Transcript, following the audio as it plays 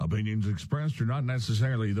opinions expressed are not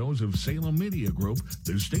necessarily those of Salem Media Group,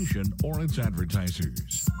 the station, or its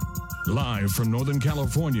advertisers. Live from Northern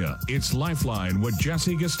California, it's Lifeline with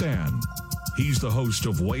Jesse Gastan. He's the host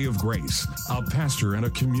of Way of Grace, a pastor and a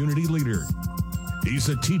community leader. He's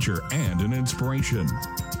a teacher and an inspiration.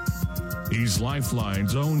 He's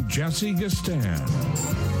Lifeline's own Jesse Gastan.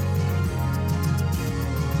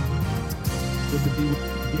 Good to be with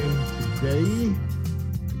you again today.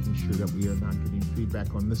 Making sure that we are not getting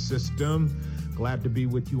feedback on the system. Glad to be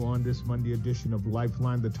with you on this Monday edition of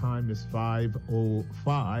Lifeline. The time is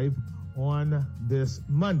 5:05 on this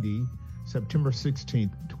Monday, September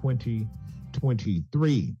 16th,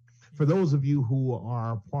 2023. For those of you who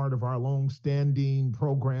are part of our long-standing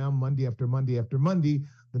program, Monday after Monday after Monday,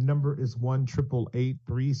 the number is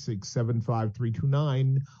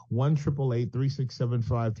 1-888-367-5329,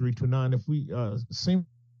 1-888-367-5329. If we same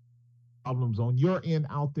problems on your end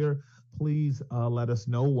out there, please let us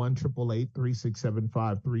know,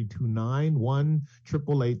 1-888-367-5329,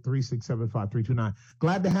 1-888-367-5329.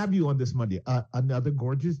 Glad to have you on this Monday. Another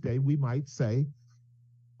gorgeous day, we might say.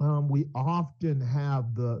 We often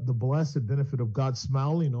have the blessed benefit of God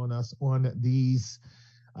smiling on us on these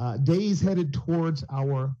days headed towards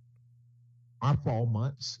our fall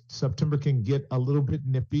months. September can get a little bit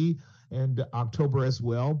nippy, and October as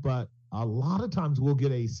well, but a lot of times we'll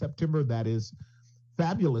get a September that is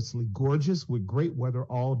fabulously gorgeous with great weather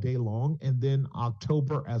all day long, and then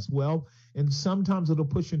October as well. And sometimes it'll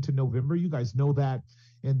push into November. You guys know that.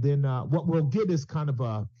 And then what we'll get is kind of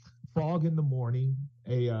a fog in the morning,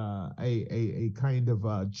 a kind of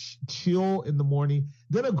chill in the morning,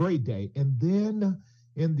 then a great day. And then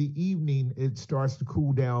in the evening, it starts to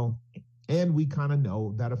cool down, and we kind of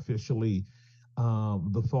know that officially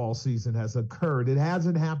the fall season has occurred. It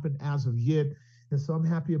hasn't happened as of yet, and so I'm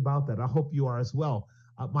happy about that. I hope you are as well.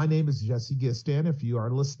 My name is Jesse Gastan. If you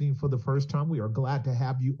are listening for the first time, we are glad to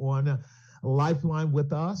have you on Lifeline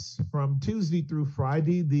with us from Tuesday through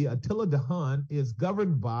Friday. The Attila DeHaan is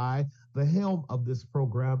governed by the helm of this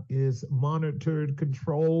program, is monitored,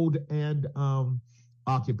 controlled, and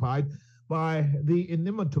occupied by the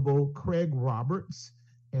inimitable Craig Roberts.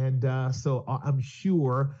 And so I'm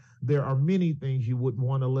sure there are many things you would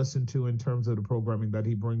want to listen to in terms of the programming that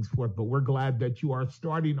he brings forth. But we're glad that you are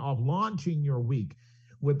starting off, launching your week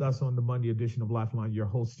with us on the Monday edition of Lifeline. Your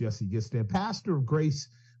host, Jesse Gastan, pastor of Grace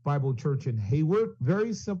Bible Church in Hayward.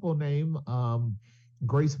 Very simple name,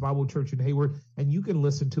 Grace Bible Church in Hayward. And you can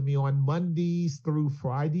listen to me on Mondays through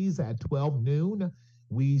Fridays at 12 noon.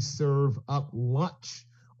 We serve up lunch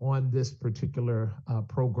on this particular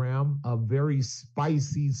program, a very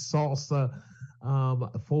spicy salsa,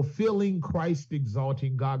 fulfilling, Christ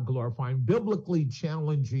exalting, God glorifying, biblically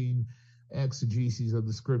challenging exegesis of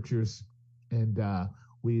the scriptures. And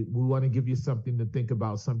we want to give you something to think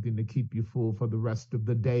about, something to keep you full for the rest of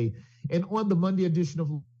the day. And on the Monday edition of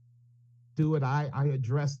Do It, I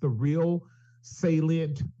address the real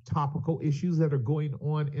salient topical issues that are going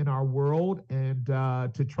on in our world, and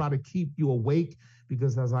to try to keep you awake,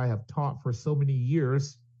 because as I have taught for so many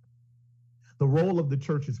years, the role of the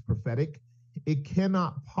church is prophetic. It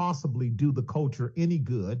cannot possibly do the culture any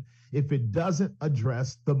good if it doesn't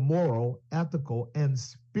address the moral, ethical, and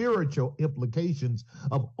spiritual implications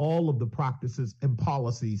of all of the practices and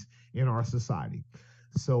policies in our society.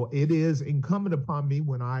 So it is incumbent upon me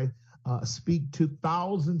when I speak to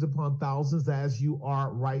thousands upon thousands, as you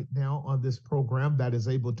are right now on this program that is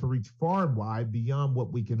able to reach far and wide beyond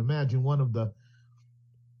what we can imagine. One of the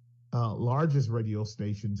largest radio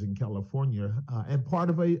stations in California, and part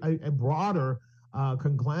of a broader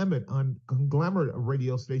conglomerate of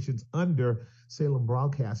radio stations under Salem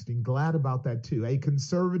Broadcasting. Glad about that too. A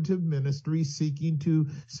conservative ministry seeking to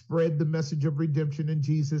spread the message of redemption in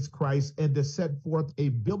Jesus Christ and to set forth a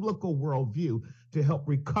biblical worldview to help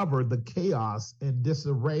recover the chaos and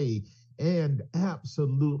disarray and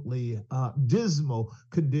absolutely dismal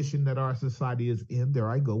condition that our society is in. There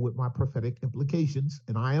I go with my prophetic implications,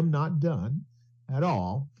 and I am not done at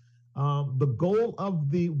all. The goal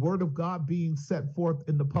of the Word of God being set forth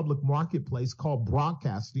in the public marketplace, called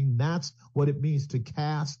broadcasting, that's what it means to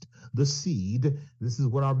cast the seed. This is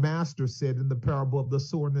what our master said in the parable of the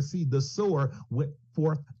sower and the seed. The sower went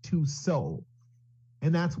forth to sow.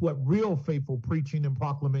 And that's what real faithful preaching and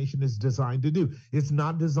proclamation is designed to do. It's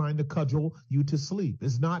not designed to cudgel you to sleep.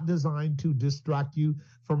 It's not designed to distract you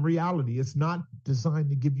from reality. It's not designed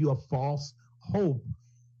to give you a false hope,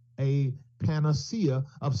 a panacea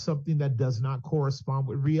of something that does not correspond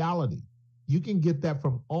with reality. You can get that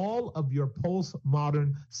from all of your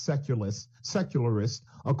postmodern secularists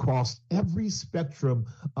across every spectrum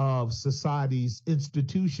of society's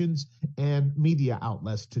institutions and media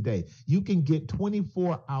outlets today. You can get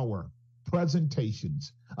 24-hour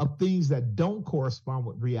presentations of things that don't correspond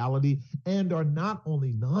with reality and are not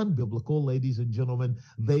only non-biblical, ladies and gentlemen,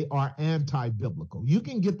 they are anti-biblical. You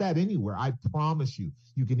can get that anywhere, I promise you.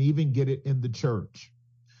 You can even get it in the church.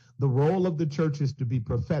 The role of the church is to be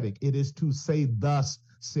prophetic. It is to say, thus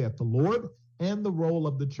saith the Lord, and the role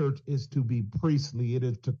of the church is to be priestly. It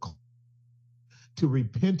is to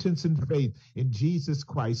repentance and faith in Jesus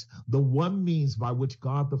Christ, the one means by which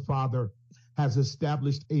God the Father has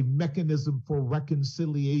established a mechanism for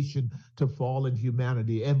reconciliation to fallen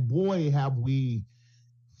humanity. And boy, have we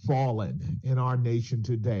fallen in our nation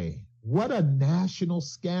today. What a national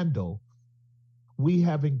scandal we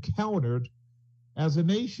have encountered as a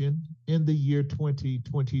nation in the year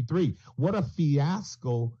 2023. What a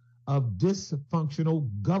fiasco of dysfunctional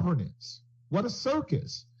governance. What a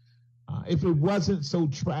circus. If it wasn't so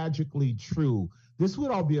tragically true, this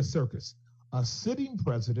would all be a circus. A sitting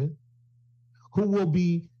president who will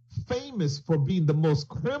be famous for being the most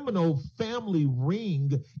criminal family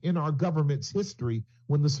ring in our government's history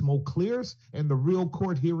when the smoke clears and the real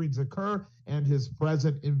court hearings occur and his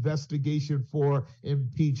present investigation for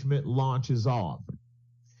impeachment launches off.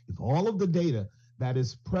 If all of the data that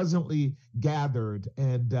is presently gathered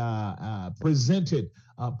and presented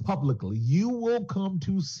publicly, you will come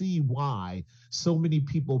to see why so many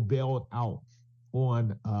people bailed out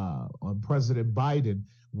on President Biden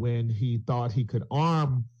when he thought he could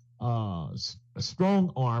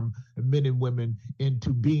strong arm men and women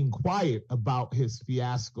into being quiet about his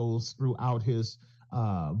fiascos throughout his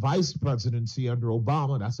vice presidency under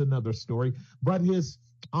Obama. That's another story. But his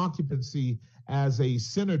occupancy as a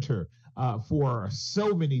senator for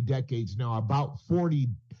so many decades now, about 40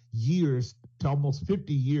 years to almost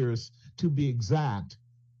 50 years to be exact,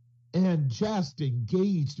 and just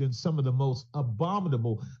engaged in some of the most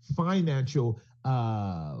abominable financial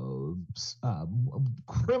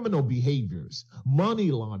criminal behaviors, money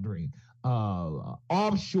laundering,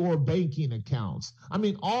 offshore banking accounts. I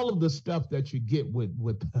mean, all of the stuff that you get with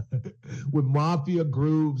with mafia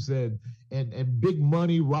groups and big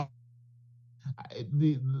money.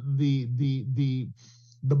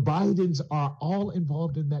 The Bidens are all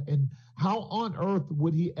involved in that. And how on earth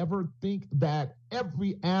would he ever think that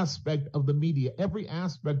every aspect of the media, every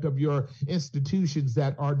aspect of your institutions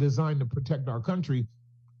that are designed to protect our country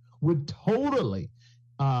would totally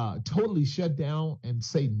shut down and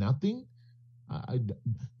say nothing?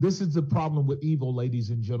 This is the problem with evil,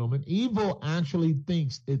 ladies and gentlemen. Evil actually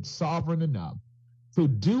thinks it's sovereign enough to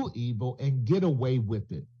do evil and get away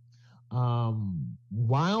with it.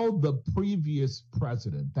 While the previous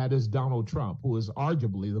president, that is Donald Trump, who is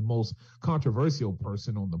arguably the most controversial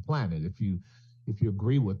person on the planet, if you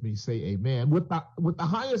agree with me, say amen, with the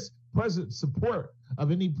highest president support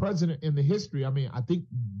of any president in the history. I mean, I think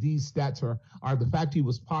these stats are the fact he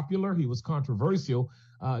was popular, he was controversial,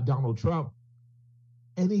 Donald Trump,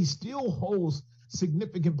 and he still holds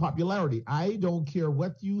significant popularity. I don't care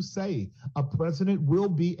what you say. A president will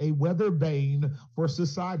be a weather bane for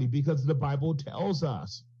society because the Bible tells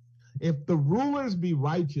us if the rulers be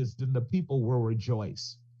righteous, then the people will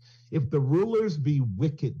rejoice. If the rulers be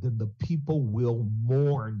wicked, then the people will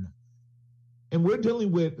mourn. And we're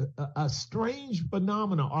dealing with a strange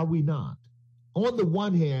phenomena, are we not? On the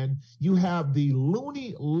one hand, you have the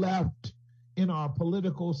loony left in our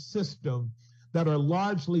political system that are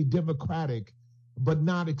largely democratic, but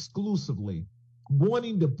not exclusively,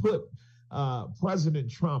 wanting to put President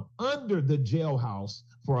Trump under the jailhouse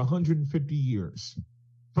for 150 years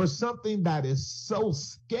for something that is so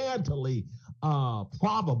scantily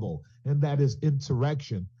probable, and that is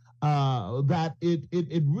insurrection, that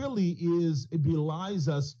it really is, it belies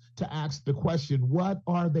us to ask the question, what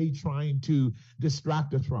are they trying to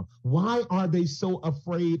distract us from? Why are they so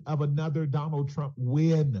afraid of another Donald Trump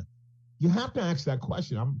win? You have to ask that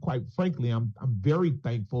question. I'm very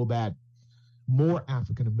thankful that more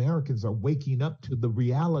African Americans are waking up to the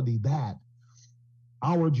reality that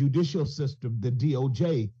our judicial system, the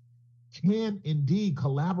DOJ, can indeed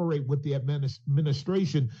collaborate with the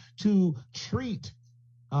administration to treat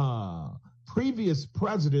previous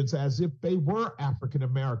presidents as if they were African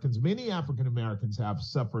Americans. Many African Americans have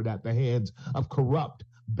suffered at the hands of corrupt,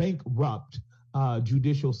 bankrupt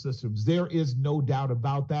judicial systems. There is no doubt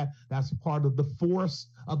about that. That's part of the force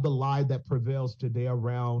of the lie that prevails today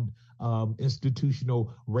around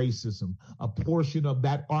institutional racism. A portion of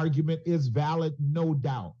that argument is valid, no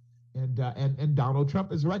doubt. And Donald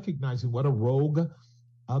Trump is recognizing what a rogue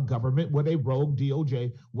government, what a rogue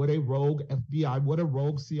DOJ, what a rogue FBI, what a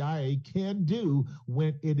rogue CIA can do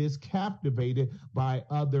when it is captivated by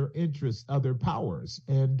other interests, other powers.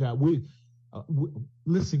 And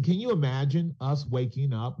listen, can you imagine us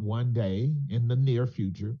waking up one day in the near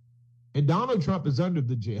future, and Donald Trump is under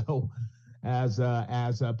the jail as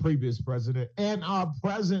a previous president, and our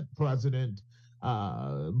present president,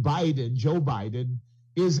 Biden, Joe Biden,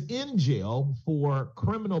 is in jail for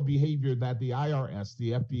criminal behavior that the IRS,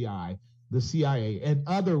 the FBI, the CIA, and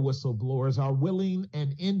other whistleblowers are willing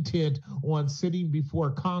and intent on sitting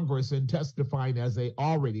before Congress and testifying, as they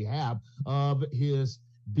already have, of his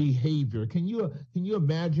behavior. Can you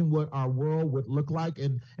imagine what our world would look like?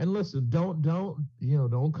 And listen, don't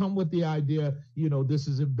come with the idea, this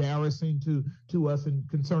is embarrassing to us and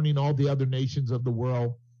concerning all the other nations of the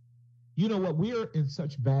world. You know what? We are in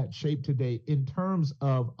such bad shape today in terms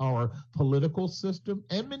of our political system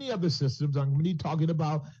and many other systems. I'm going to be talking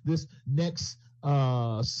about this next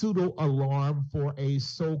pseudo alarm for a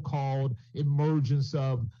so-called emergence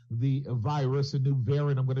of the virus, a new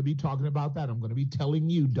variant. I'm going to be talking about that. I'm going to be telling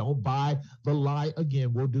you, don't buy the lie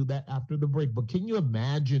again. We'll do that after the break. But can you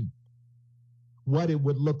imagine what it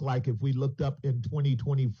would look like if we looked up in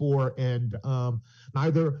 2024 and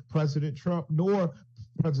neither President Trump nor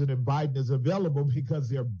President Biden is available because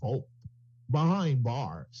they're both behind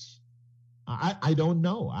bars? I don't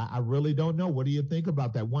know. I really don't know. What do you think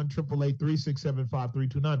about that?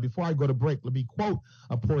 1-888-367-5329. Before I go to break, let me quote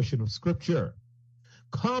a portion of scripture.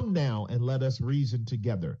 Come now and let us reason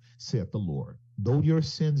together, saith the Lord. Though your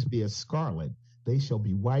sins be as scarlet, they shall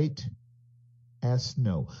be white as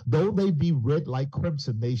snow. Though they be red like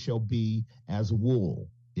crimson, they shall be as wool.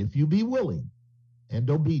 If you be willing and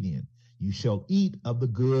obedient, you shall eat of the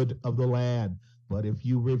good of the land. But if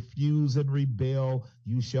you refuse and rebel,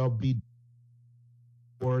 you shall be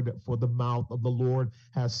destroyed, for the mouth of the Lord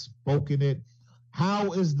has spoken it.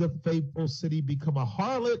 How is the faithful city become a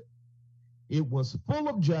harlot? It was full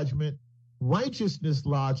of judgment, righteousness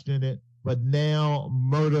lodged in it, but now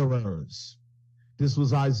murderers. This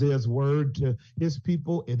was Isaiah's word to his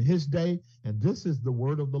people in his day, and this is the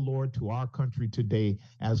word of the Lord to our country today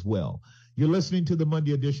as well. You're listening to the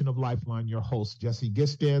Monday edition of Lifeline. Your host, Jesse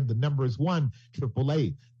Gistan. The number is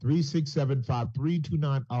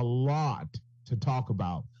 1-888-367-5329. A lot to talk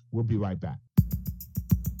about. We'll be right back.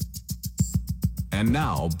 And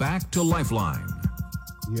now back to Lifeline.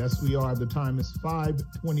 Yes, we are. The time is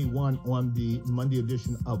 5:21 on the Monday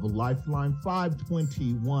edition of Lifeline.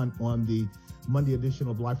 5:21 on the Monday edition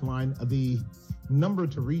of Lifeline. The number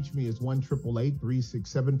to reach me is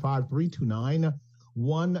 1-888-367-5329.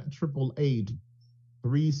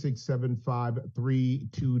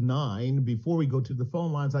 1-888-367-5329. Before we go to the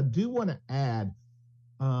phone lines, I do want to add,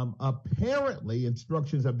 apparently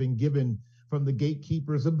instructions have been given from the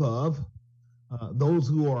gatekeepers above, those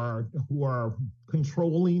who are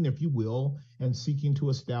controlling, if you will, and seeking to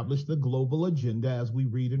establish the global agenda, as we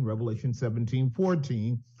read in Revelation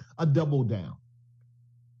 17:14, a double down.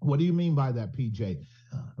 What do you mean by that, PJ?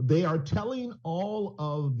 They are telling all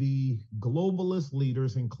of the globalist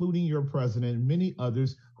leaders, including your president and many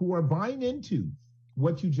others, who are buying into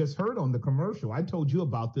what you just heard on the commercial. I told you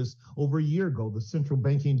about this over a year ago, the central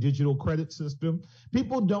banking digital credit system.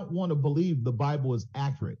 People don't want to believe the Bible is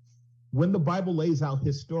accurate. When the Bible lays out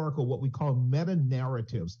historical, what we call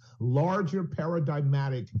meta-narratives, larger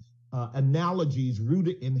paradigmatic analogies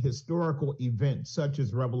rooted in historical events, such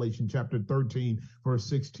as Revelation chapter 13, verse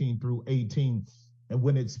 16 through 18, and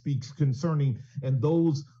when it speaks concerning and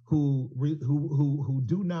those who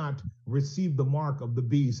do not receive the mark of the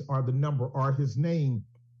beast, or the number, or his name,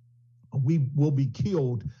 we will be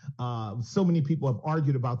killed. So many people have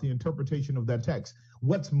argued about the interpretation of that text.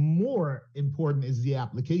 What's more important is the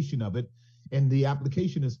application of it. And the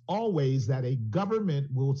application is always that a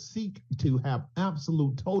government will seek to have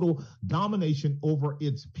absolute total domination over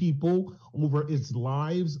its people, over its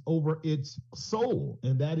lives, over its soul.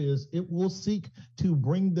 And that is, it will seek to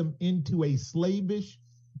bring them into a slavish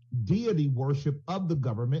deity worship of the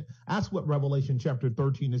government. That's what Revelation chapter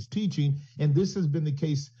 13 is teaching. And this has been the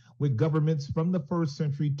case with governments from the first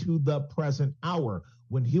century to the present hour.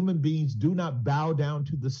 When human beings do not bow down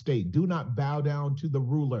to the state, do not bow down to the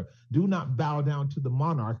ruler, do not bow down to the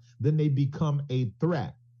monarch, then they become a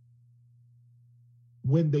threat.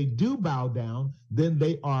 When they do bow down, then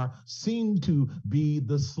they are seen to be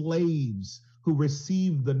the slaves who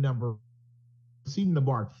receive the number, receiving the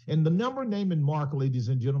mark. And the number name in Mark, ladies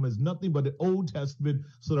and gentlemen, is nothing but an Old Testament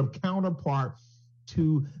sort of counterpart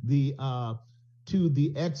to the to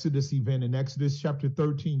the Exodus event in Exodus chapter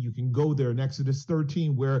 13. You can go there in Exodus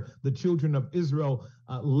 13, where the children of Israel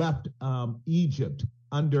left Egypt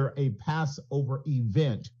under a Passover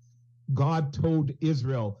event. God told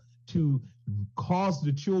Israel to cause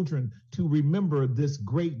the children to remember this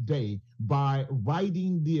great day by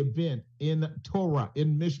writing the event in Torah,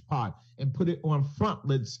 in Mishpat, and put it on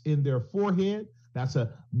frontlets in their forehead. That's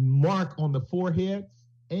a mark on the forehead,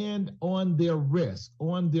 and on their wrist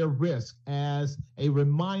as a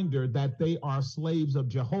reminder that they are slaves of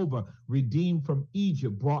Jehovah, redeemed from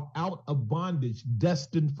Egypt, brought out of bondage,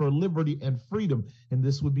 destined for liberty and freedom. And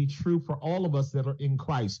this would be true for all of us that are in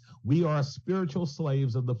Christ. We are spiritual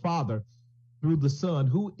slaves of the Father through the Son,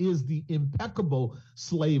 who is the impeccable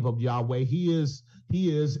slave of Yahweh. He is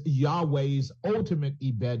Yahweh's ultimate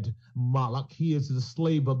Ebed Malach. He is the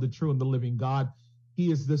slave of the true and the living God. He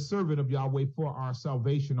is the servant of Yahweh for our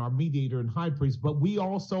salvation, our mediator and high priest, but we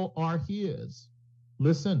also are his.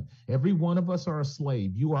 Listen, every one of us are a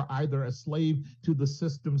slave. You are either a slave to the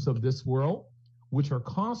systems of this world, which are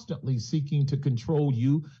constantly seeking to control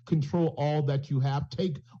you, control all that you have,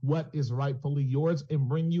 take what is rightfully yours, and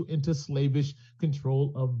bring you into slavish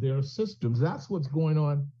control of their systems. That's what's going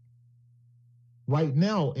on right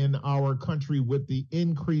now in our country with the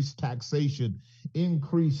increased taxation,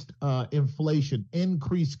 increased inflation,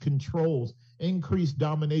 increased controls, increased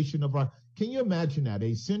domination of our. Can you imagine that?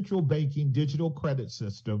 A central banking digital credit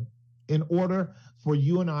system, in order for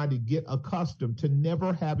you and I to get accustomed to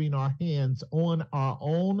never having our hands on our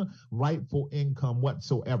own rightful income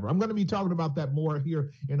whatsoever. I'm going to be talking about that more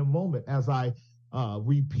here in a moment as I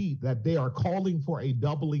repeat that they are calling for a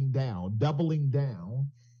doubling down.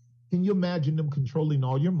 Can you imagine them controlling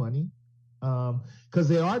all your money? Because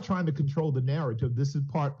they are trying to control the narrative. This is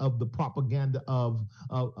part of the propaganda of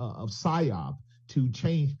PSYOP, to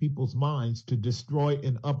change people's minds, to destroy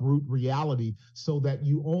and uproot reality so that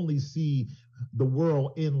you only see the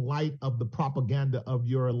world in light of the propaganda of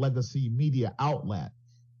your legacy media outlet.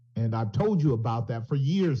 And I've told you about that for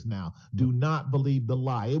years now. Do not believe the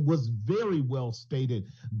lie. It was very well stated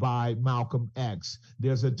by Malcolm X.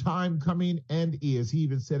 There's a time coming and is, he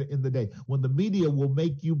even said it in the day, when the media will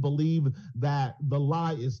make you believe that the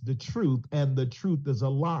lie is the truth and the truth is a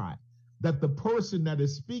lie. That the person that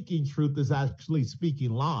is speaking truth is actually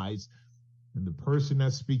speaking lies, and the person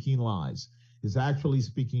that's speaking lies is actually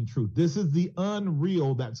speaking truth. This is the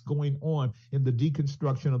unreal that's going on in the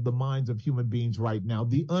deconstruction of the minds of human beings right now.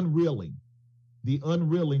 The unreeling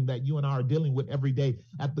that you and I are dealing with every day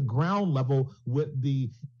at the ground level, with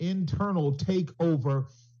the internal takeover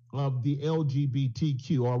of the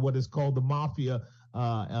LGBTQ, or what is called the mafia,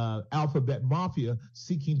 alphabet mafia,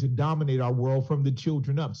 seeking to dominate our world from the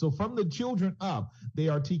children up. So from the children up, they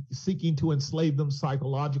are seeking to enslave them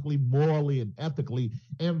psychologically, morally, and ethically.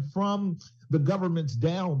 And from the governments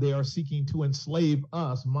down, they are seeking to enslave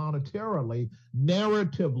us monetarily,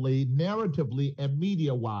 narratively, and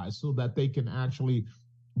media-wise, so that they can actually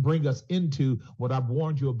bring us into what I've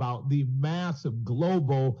warned you about, the massive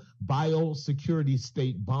global biosecurity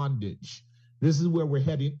state bondage. This is where we're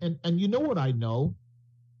heading. And you know what I know?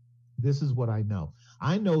 This is what I know.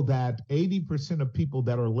 I know that 80% of people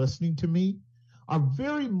that are listening to me are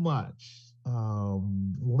very much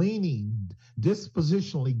leaning,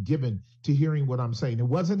 dispositionally given to hearing what I'm saying. It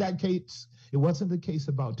wasn't that case. It wasn't the case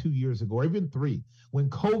about 2 years ago, or even 3. When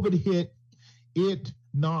COVID hit, it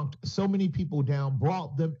knocked so many people down,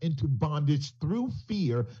 brought them into bondage through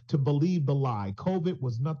fear to believe the lie. COVID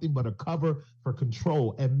was nothing but a cover for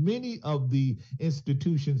control. And many of the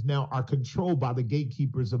institutions now are controlled by the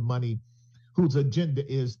gatekeepers of money, whose agenda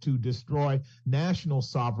is to destroy national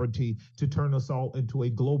sovereignty, to turn us all into a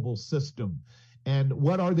global system. And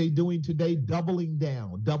what are they doing today? Doubling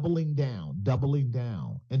down,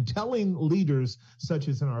 and telling leaders, such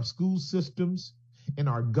as in our school systems, in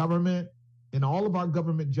our government, in all of our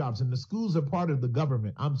government jobs, and the schools are part of the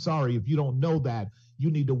government. I'm sorry, if you don't know that,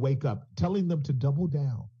 you need to wake up. Telling them to double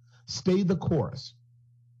down, stay the course.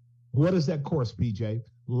 What is that course, PJ?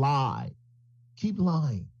 Lie. Keep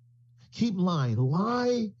lying.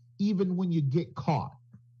 Lie even when you get caught.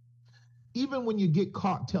 Even when you get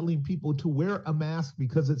caught telling people to wear a mask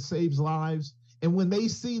because it saves lives, and when they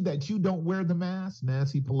see that you don't wear the mask,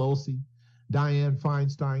 Nancy Pelosi, Dianne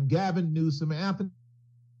Feinstein, Gavin Newsom, Anthony,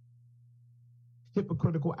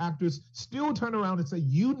 hypocritical actors still turn around and say,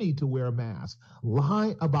 you need to wear a mask.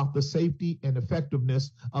 Lie about the safety and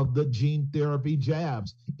effectiveness of the gene therapy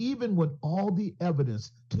jabs, even when all the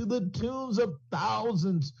evidence, to the tunes of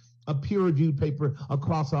thousands a peer-reviewed paper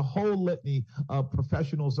across a whole litany of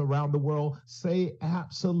professionals around the world say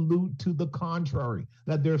absolute to the contrary,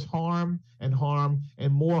 that there's harm and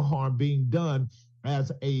more harm being done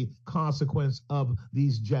as a consequence of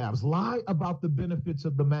these jabs. Lie about the benefits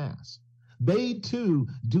of the mask. They too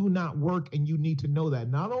do not work, and you need to know that.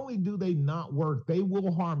 Not only do they not work, they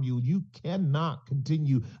will harm you. You cannot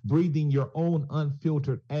continue breathing your own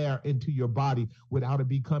unfiltered air into your body without it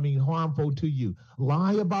becoming harmful to you.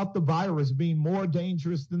 Lie about the virus being more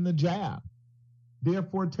dangerous than the jab.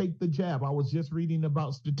 Therefore, take the jab. I was just reading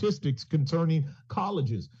about statistics concerning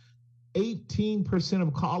colleges. 18%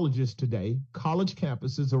 of colleges today, college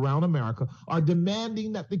campuses around America, are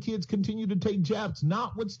demanding that the kids continue to take jabs,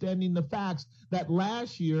 notwithstanding the facts that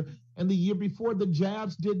last year and the year before the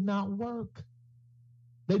jabs did not work.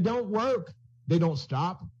 They don't work. They don't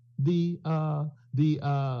stop the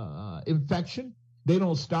infection. They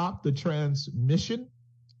don't stop the transmission.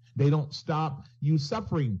 They don't stop you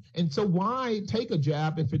suffering. And so why take a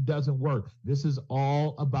jab if it doesn't work? This is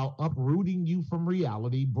all about uprooting you from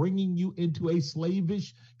reality, bringing you into a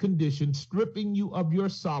slavish condition, stripping you of your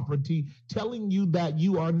sovereignty, telling you that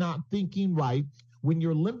you are not thinking right. When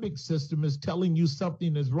your limbic system is telling you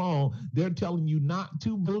something is wrong, they're telling you not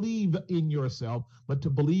to believe in yourself, but to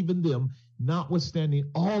believe in them, notwithstanding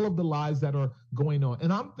all of the lies that are going on.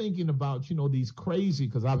 And I'm thinking about, these crazy,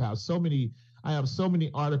 because I have so many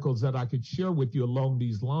articles that I could share with you along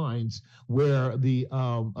these lines where the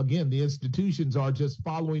institutions are just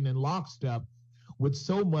following in lockstep with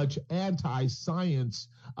so much anti-science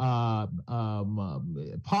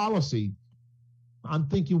policy. I'm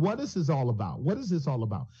thinking, what is this all about? What is this all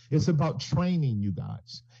about? It's about training, you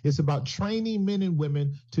guys. It's about training men and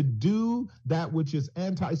women to do that which is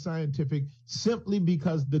anti-scientific simply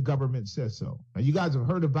because the government says so. Now, you guys have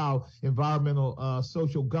heard about environmental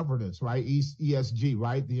social governance, right? ESG,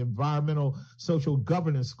 right? The environmental social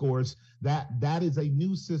governance scores. That is a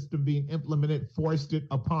new system being implemented, foisted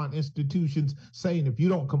upon institutions, saying if you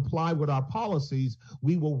don't comply with our policies,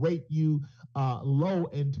 we will rate you low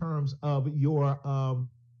in terms of your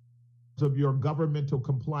governmental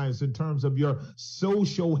compliance, in terms of your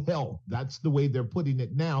social health. That's the way they're putting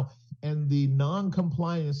it now. And the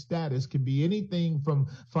non-compliance status can be anything from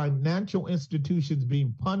financial institutions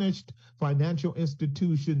being punished, financial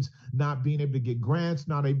institutions not being able to get grants,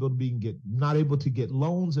 not able to get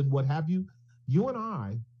loans and what have you. You and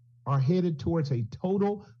I are headed towards a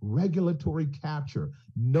total regulatory capture,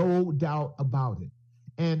 no doubt about it.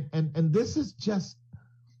 And this is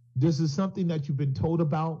something that you've been told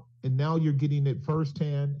about, and now you're getting it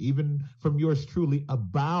firsthand, even from yours truly,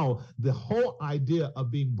 about the whole idea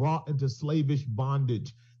of being brought into slavish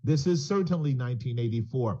bondage. This is certainly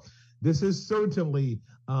 1984. This is certainly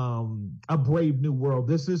a brave new world.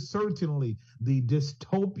 This is certainly the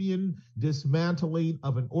dystopian dismantling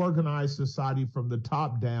of an organized society from the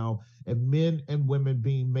top down, and men and women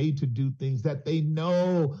being made to do things that they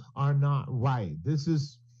know are not right. You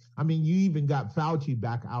even got Fauci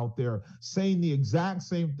back out there saying the exact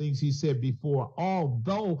same things he said before,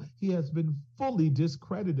 although he has been fully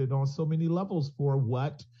discredited on so many levels for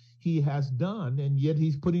what he has done, and yet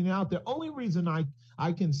he's putting it out there. Only reason I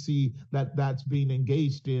can see that that's being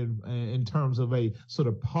engaged in terms of a sort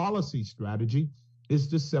of policy strategy is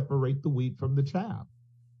to separate the wheat from the chaff,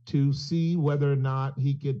 to see whether or not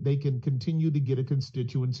they can continue to get a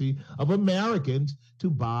constituency of Americans to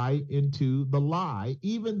buy into the lie,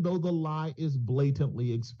 even though the lie is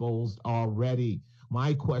blatantly exposed already.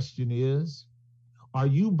 My question is, are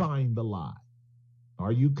you buying the lie?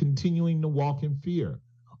 Are you continuing to walk in fear?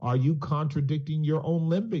 Are you contradicting your own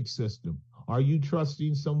limbic system? Are you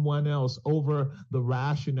trusting someone else over the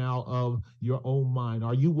rationale of your own mind?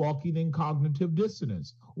 Are you walking in cognitive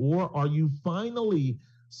dissonance? Or are you finally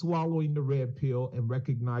swallowing the red pill and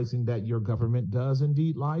recognizing that your government does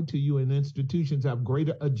indeed lie to you and institutions have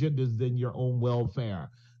greater agendas than your own welfare?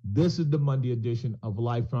 This is the Monday edition of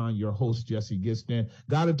Lifeline. Your host, Jesse Gistan.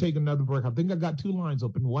 Got to take another break. I think I got two lines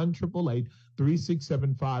open,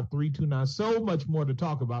 1-888-3675-329. So much more to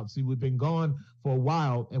talk about. See, we've been gone for a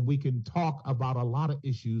while, and we can talk about a lot of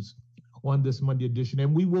issues on this Monday edition,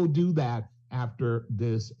 and we will do that after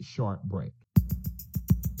this short break.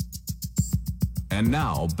 And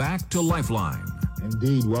now, back to Lifeline.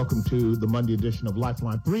 Indeed. Welcome to the Monday edition of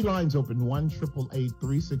Lifeline. Three lines open,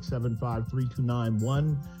 1-888-3675-329,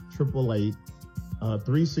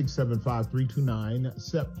 1-888-3675-329,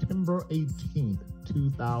 September 18th,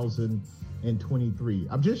 2023.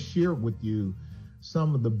 I've just shared with you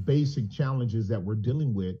some of the basic challenges that we're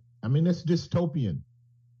dealing with. It's dystopian.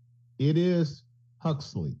 It is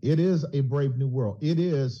Huxley. It is A Brave New World. It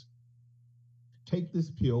is Take this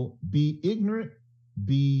pill, be ignorant,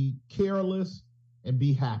 be careless, and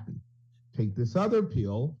be happy. Take this other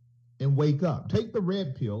pill and wake up. Take the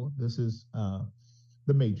red pill. This is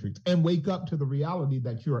the Matrix, and wake up to the reality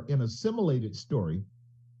that you're in a simulated story,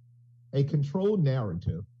 a controlled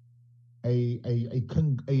narrative, a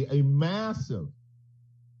massive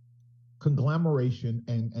conglomeration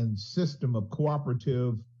and system of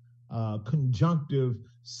cooperative, conjunctive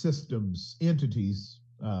systems, entities.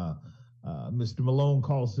 Mr. Malone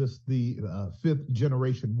calls this the fifth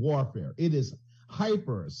generation warfare. It is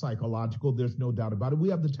hyper psychological. There's no doubt about it. We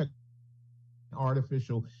have the tech.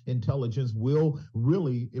 Artificial intelligence will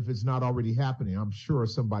really, if it's not already happening, I'm sure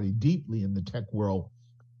somebody deeply in the tech world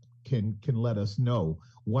can let us know.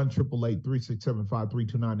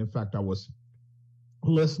 1-888-367-5329. In fact, I was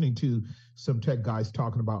listening to some tech guys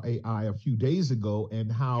talking about AI a few days ago and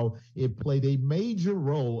how it played a major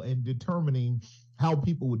role in determining how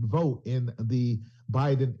people would vote in the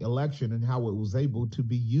Biden election and how it was able to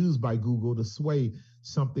be used by Google to sway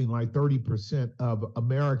something like 30% of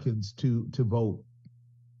Americans to vote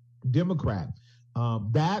Democrat.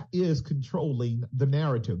 That is controlling the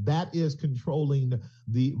narrative. That is controlling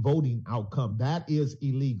the voting outcome. That is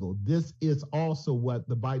illegal. This is also what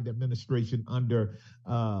the Biden administration under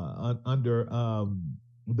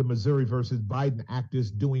the Missouri versus Biden Act is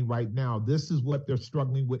doing right now. This is what they're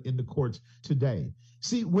struggling with in the courts today.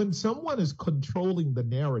 See, when someone is controlling the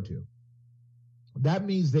narrative, that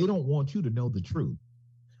means they don't want you to know the truth.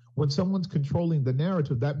 When someone's controlling the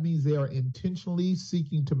narrative, that means they are intentionally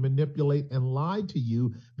seeking to manipulate and lie to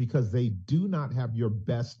you because they do not have your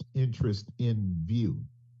best interest in view.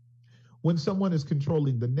 When someone is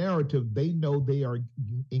controlling the narrative, they know they are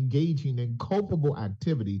engaging in culpable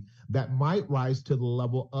activity that might rise to the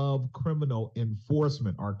level of criminal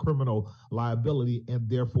enforcement or criminal liability and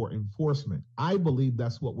therefore enforcement. I believe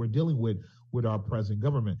that's what we're dealing with our present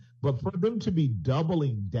government. But for them to be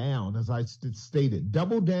doubling down, as I stated,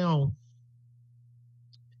 double down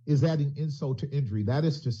is adding insult to injury. That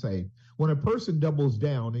is to say, when a person doubles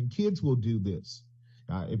down, and kids will do this,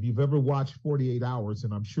 if you've ever watched 48 Hours,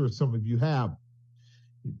 and I'm sure some of you have,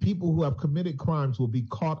 people who have committed crimes will be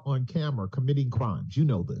caught on camera committing crimes. You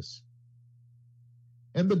know this.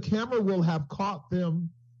 And the camera will have caught them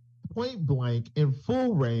point blank in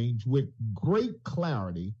full range with great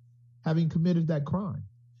clarity, having committed that crime.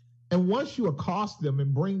 And once you accost them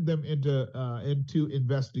and bring them into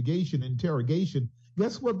investigation, interrogation,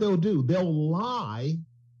 guess what they'll do? They'll lie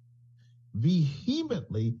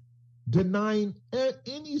vehemently, denying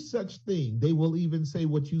any such thing. They will even say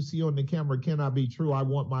what you see on the camera cannot be true. I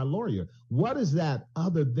want my lawyer. What is that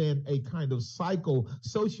other than a kind of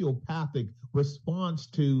sociopathic response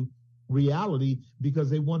to reality because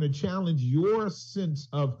they want to challenge your sense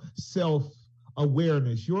of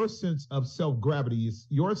self-awareness, your sense of self-gravity,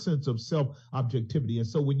 your sense of self-objectivity. And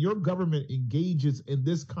so when your government engages in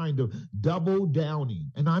this kind of double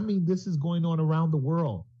downing, and I mean this is going on around the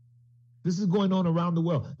world, this is going on around the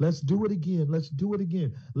world. Let's do it again. Let's do it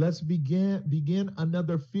again. Let's begin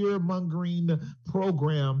another fear-mongering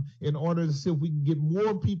program in order to see if we can get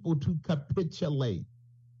more people to capitulate.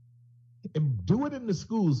 And do it in the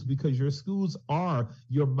schools because your schools are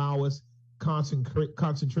your Maoist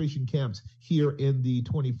concentration camps here in the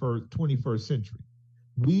 21st century.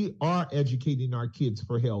 We are educating our kids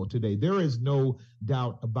for hell today. There is no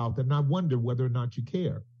doubt about that. And I wonder whether or not you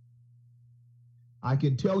care. I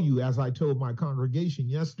can tell you, as I told my congregation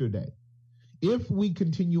yesterday, if we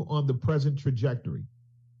continue on the present trajectory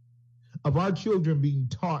of our children being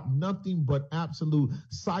taught nothing but absolute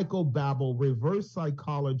psychobabble, reverse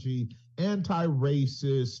psychology,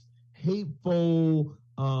 anti-racist, hateful,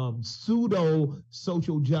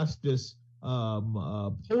 pseudo-social justice,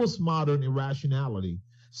 postmodern irrationality,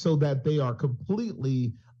 so that they are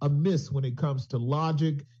completely amiss when it comes to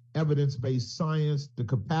logic, evidence-based science, the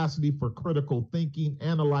capacity for critical thinking,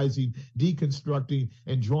 analyzing, deconstructing,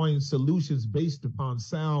 and drawing solutions based upon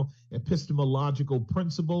sound epistemological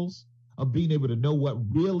principles of being able to know what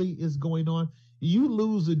really is going on. You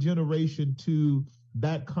lose a generation to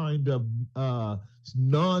that kind of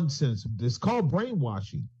nonsense. It's called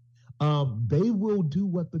brainwashing. They will do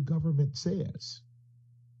what the government says.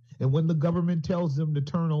 And when the government tells them to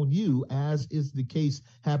turn on you, as is the case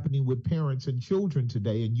happening with parents and children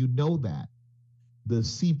today, and you know that, the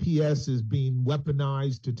CPS is being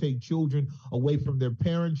weaponized to take children away from their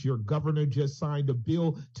parents. Your governor just signed a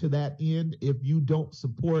bill to that end. If you don't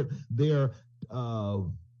support their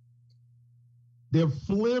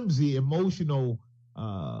flimsy emotional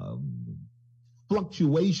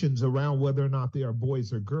fluctuations around whether or not they are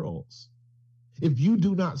boys or girls, if you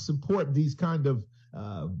do not support these kind of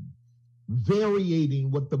variating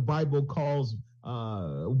what the Bible calls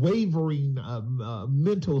wavering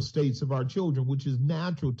mental states of our children, which is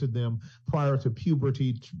natural to them prior to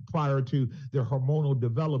puberty, prior to their hormonal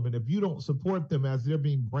development. If you don't support them as they're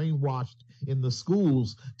being brainwashed in the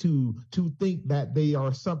schools to think that they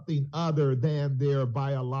are something other than their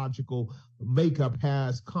biological makeup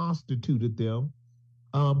has constituted them,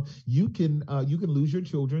 you can lose your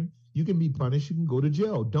children. You can be punished. You can go to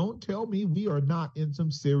jail. Don't tell me we are not in some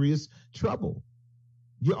serious trouble.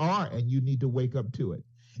 You are, and you need to wake up to it.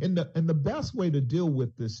 And the best way to deal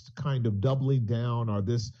with this kind of doubling down or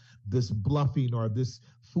this bluffing or this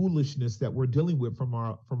foolishness that we're dealing with from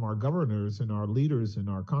our governors and our leaders and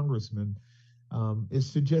our congressmen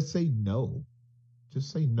is to just say no.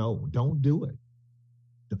 Just say no. Don't do it.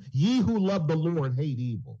 Ye who love the Lord hate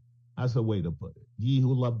evil. That's a way to put it. Ye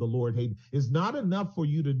who love the Lord hate. It's not enough for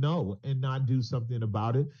you to know and not do something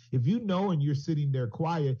about it. If you know and you're sitting there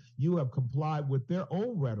quiet, you have complied with their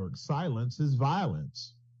own rhetoric. Silence is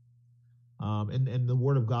violence. And the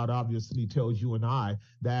word of God obviously tells you and I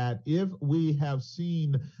that if we have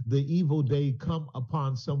seen the evil day come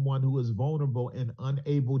upon someone who is vulnerable and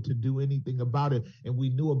unable to do anything about it, and we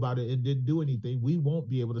knew about it and didn't do anything, we won't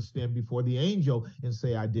be able to stand before the angel and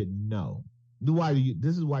say, I didn't know.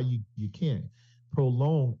 This is why you can't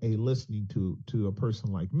prolong a listening to a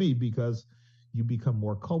person like me, because you become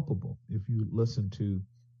more culpable if you listen to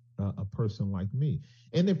a person like me.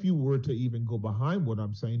 And if you were to even go behind what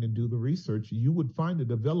I'm saying and do the research, you would find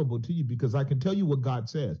it available to you, because I can tell you what God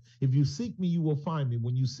says. If you seek me, you will find me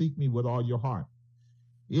when you seek me with all your heart.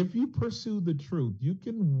 If you pursue the truth, you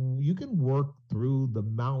can work through the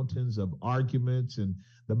mountains of arguments and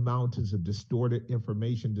the mountains of distorted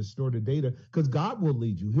information, distorted data, because God will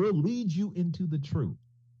lead you. He'll lead you into the truth.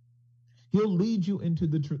 He'll lead you into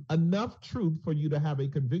the truth. Enough truth for you to have a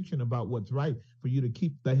conviction about what's right, for you to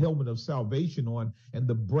keep the helmet of salvation on and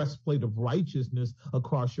the breastplate of righteousness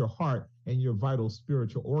across your heart and your vital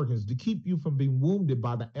spiritual organs, to keep you from being wounded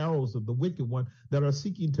by the arrows of the wicked one that are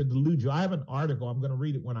seeking to delude you. I have an article. I'm going to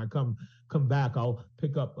read it when I come back. I'll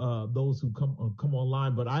pick up those who come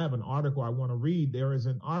online, but I have an article I want to read. There is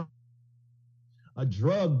a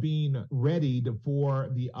drug being readied for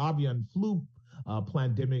the avian flu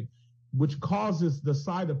pandemic, which causes the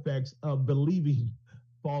side effects of believing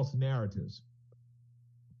false narratives,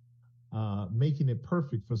 making it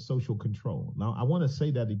perfect for social control. Now, I want to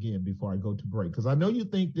say that again before I go to break, because I know you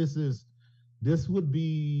think this would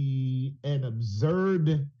be an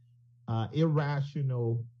absurd,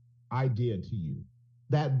 irrational idea to you,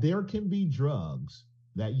 that there can be drugs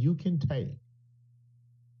that you can take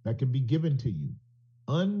that can be given to you,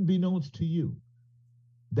 unbeknownst to you,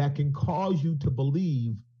 that can cause you to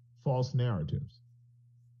believe false narratives,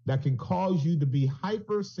 that can cause you to be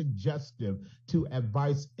hyper suggestive to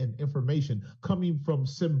advice and information coming from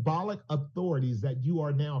symbolic authorities that you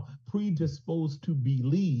are now predisposed to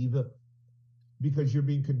believe because you're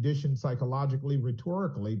being conditioned psychologically,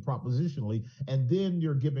 rhetorically, propositionally, and then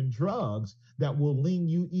you're given drugs that will lean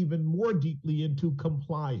you even more deeply into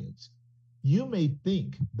compliance. You may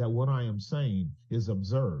think that what I am saying is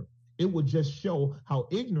absurd. It would just show how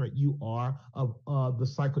ignorant you are of the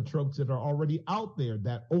psychotropes that are already out there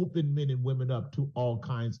that open men and women up to all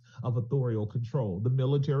kinds of authorial control. The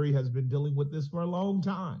military has been dealing with this for a long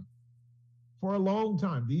time. For a long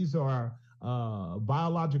time. These are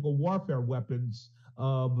biological warfare weapons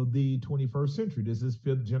of the 21st century. This is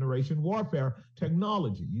fifth generation warfare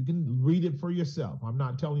technology. You can read it for yourself. I'm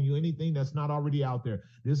not telling you anything that's not already out there.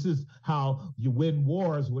 This is how you win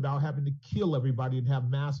wars without having to kill everybody and have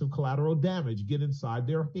massive collateral damage get inside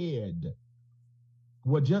their head.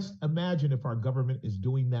 Well, just imagine if our government is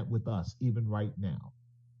doing that with us even right now,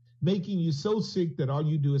 making you so sick that all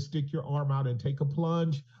you do is stick your arm out and take a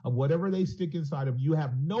plunge of whatever they stick inside of you. You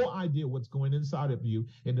have no idea what's going inside of you.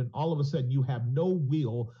 And then all of a sudden you have no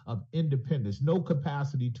will of independence, no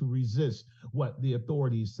capacity to resist what the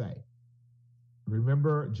authorities say.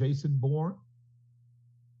 Remember Jason Bourne,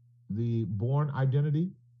 the Bourne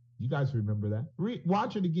Identity? You guys remember that?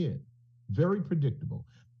 Watch it again. Very predictable.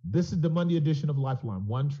 This is the Monday edition of Lifeline,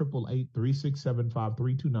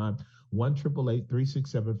 1-888-367-5329,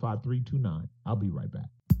 1-888-367-5329. I'll be right back.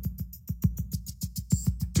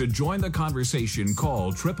 To join the conversation,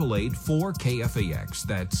 call 888-4KFAX.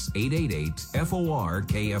 That's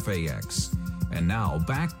 888-FOR-KFAX. And now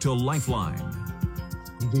back to Lifeline.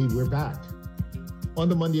 Indeed, we're back. On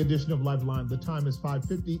the Monday edition of Lifeline, the time is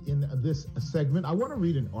 5:50 in this segment. I want to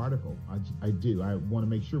read an article. I do. I want to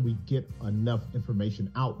make sure we get enough information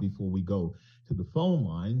out before we go to the phone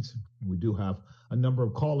lines. We do have a number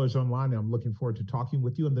of callers online. I'm looking forward to talking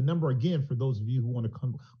with you. And the number again, for those of you who want to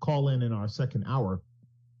call in our second hour,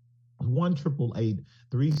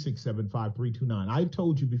 1-888-367-5329. I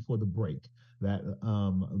told you before the break that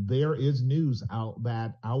there is news out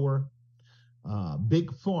that our big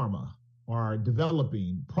pharma are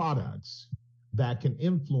developing products that can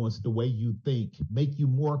influence the way you think, make you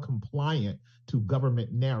more compliant to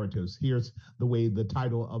government narratives. Here's the way the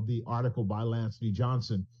title of the article by Lance D.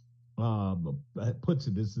 Johnson puts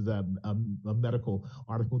it. This is a medical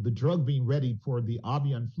article. The drug being readied for the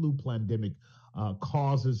avian flu pandemic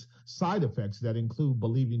causes side effects that include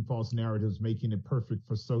believing false narratives, making it perfect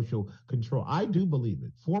for social control. I do believe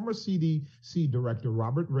it. Former CDC Director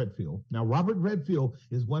Robert Redfield. Now, Robert Redfield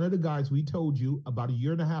is one of the guys we told you about a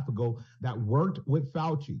year and a half ago that worked with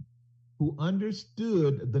Fauci, who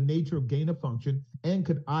understood the nature of gain of function and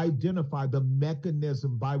could identify the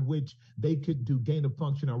mechanism by which they could do gain of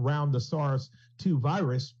function around the SARS-2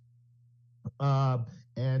 virus.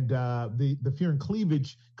 And the furin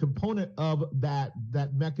cleavage component of that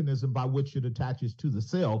mechanism by which it attaches to the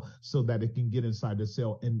cell so that it can get inside the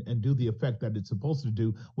cell and do the effect that it's supposed to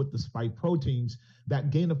do with the spike proteins.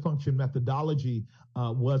 That gain of function methodology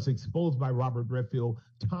was exposed by Robert Redfield,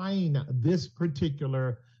 tying this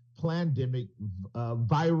particular pandemic,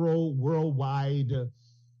 viral, worldwide,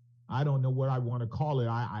 I don't know what I want to call it.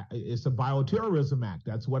 It's a bioterrorism act.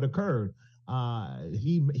 That's what occurred.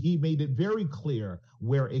 He made it very clear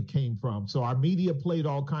where it came from. So our media played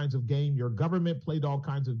all kinds of game. Your government played all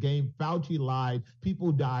kinds of game. Fauci lied.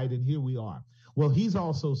 People died. And here we are. Well, he's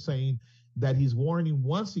also saying that he's warning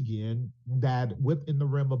once again that within the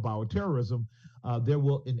realm of bioterrorism, there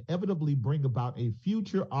will inevitably bring about a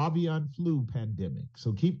future avian flu pandemic.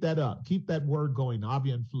 So keep that up. Keep that word going,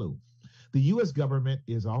 avian flu. The U.S. government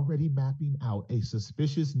is already mapping out a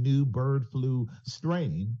suspicious new bird flu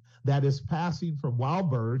strain that is passing from wild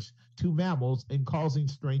birds to mammals and causing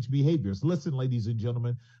strange behaviors. Listen, ladies and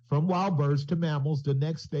gentlemen, from wild birds to mammals, the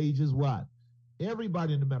next stage is what?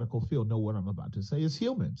 Everybody in the medical field know what I'm about to say. It's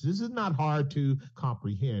humans. This is not hard to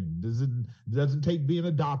comprehend. This doesn't take being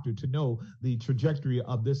a doctor to know the trajectory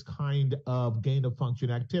of this kind of gain of function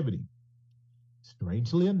activity.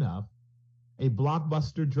 Strangely enough, a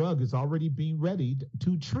blockbuster drug is already being readied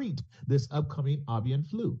to treat this upcoming avian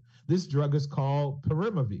flu. This drug is called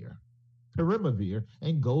perimavir,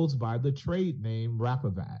 and goes by the trade name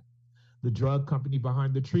Rapivat. The drug company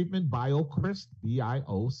behind the treatment, BioCryst,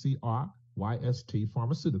 BIOCRYST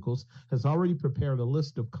Pharmaceuticals, has already prepared a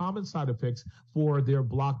list of common side effects for their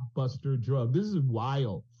blockbuster drug. This is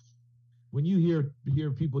wild. When you hear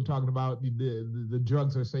people talking about the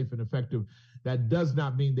drugs are safe and effective, that does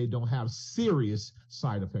not mean they don't have serious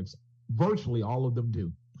side effects. Virtually all of them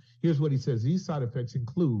do. Here's what he says. These side effects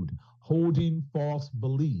include holding false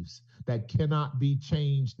beliefs that cannot be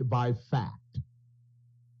changed by fact.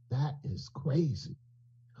 That is crazy.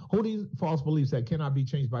 Holding false beliefs that cannot be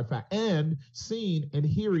changed by fact, and seeing and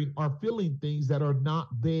hearing or feeling things that are not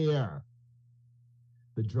there.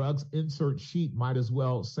 The drug's insert sheet might as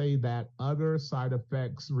well say that other side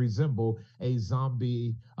effects resemble a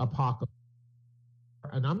zombie apocalypse.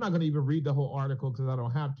 And I'm not going to even read the whole article because I don't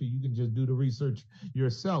have to. You can just do the research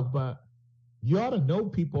yourself. But you ought to know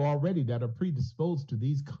people already that are predisposed to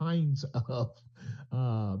these kinds of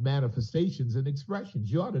manifestations and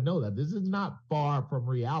expressions. You ought to know that. This is not far from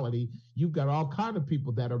reality. You've got all kinds of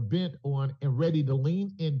people that are bent on and ready to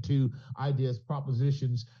lean into ideas,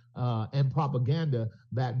 propositions, and propaganda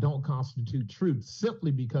that don't constitute truth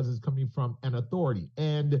simply because it's coming from an authority,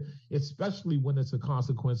 and especially when it's a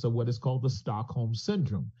consequence of what is called the Stockholm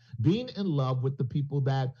Syndrome, being in love with the people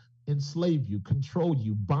that enslave you, control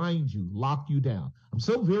you, bind you, lock you down. I'm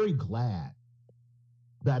so very glad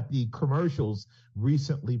that the commercials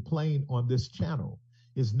recently playing on this channel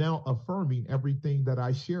is now affirming everything that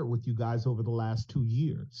I shared with you guys over the last 2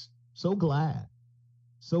 years. So glad.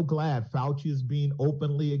 So glad Fauci is being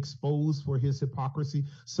openly exposed for his hypocrisy.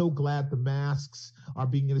 So glad the masks are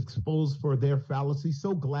being exposed for their fallacy.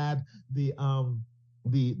 So glad the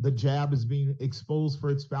jab is being exposed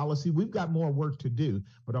for its fallacy. We've got more work to do,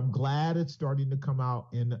 but I'm glad it's starting to come out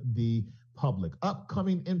in the public.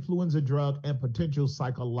 Upcoming influenza drug and potential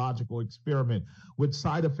psychological experiment with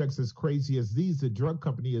side effects as crazy as these. The drug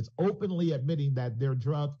company is openly admitting that their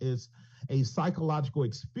drug is a psychological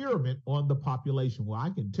experiment on the population. Well,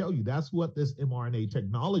 I can tell you that's what this mRNA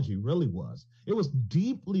technology really was. It was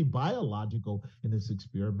deeply biological in this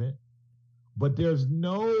experiment. But there's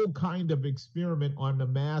no kind of experiment on the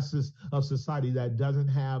masses of society that doesn't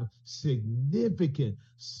have significant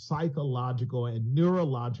psychological and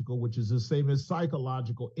neurological, which is the same as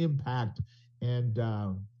psychological impact and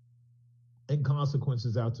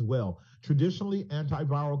consequences as well. Traditionally,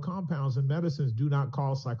 antiviral compounds and medicines do not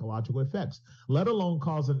cause psychological effects, let alone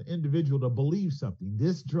cause an individual to believe something.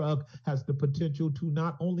 This drug has the potential to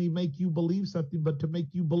not only make you believe something, but to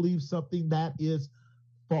make you believe something that is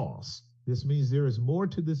false. This means there is more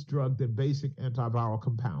to this drug than basic antiviral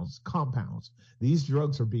compounds. These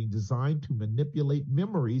drugs are being designed to manipulate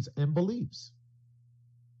memories and beliefs.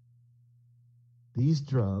 These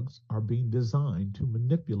drugs are being designed to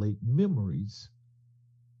manipulate memories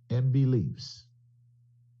and beliefs.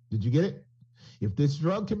 Did you get it? If this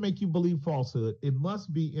drug can make you believe falsehood, it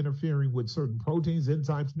must be interfering with certain proteins,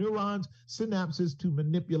 enzymes, neurons, synapses to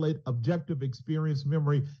manipulate objective experience,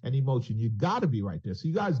 memory, and emotion. You got to be right there. So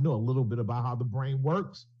you guys know a little bit about how the brain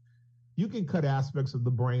works. You can cut aspects of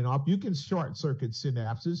the brain off. You can short circuit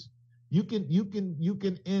synapses. You can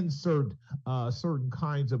insert certain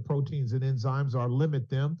kinds of proteins and enzymes or limit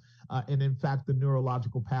them, and in fact the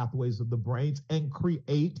neurological pathways of the brains, and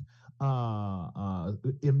create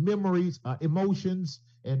memories, emotions,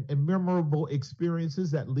 and memorable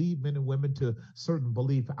experiences that lead men and women to certain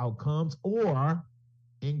belief outcomes or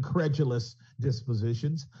incredulous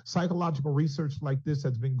dispositions. Psychological research like this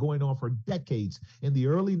has been going on for decades. In the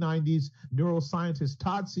early 90s, neuroscientist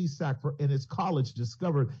Todd C. Sackler and his college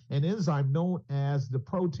discovered an enzyme known as the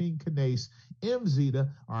protein kinase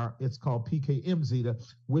M-zeta, or it's called PKM-zeta,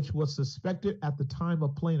 which was suspected at the time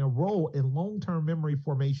of playing a role in long-term memory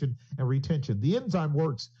formation and retention. The enzyme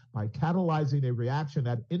works by catalyzing a reaction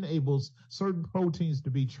that enables certain proteins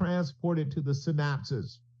to be transported to the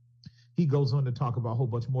synapses. He goes on to talk about a whole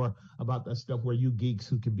bunch more about that stuff where you geeks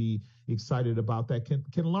who can be excited about that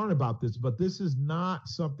can learn about this. But this is not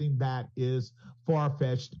something that is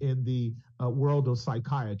far-fetched in the world of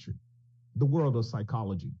psychiatry, the world of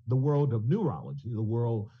psychology, the world of neurology, the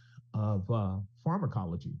world of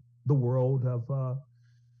pharmacology, the world of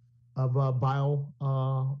bio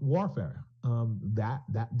warfare.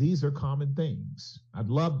 That these are common things. I'd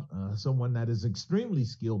love someone that is extremely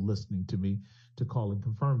skilled listening to me to call and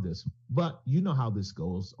confirm this. But you know how this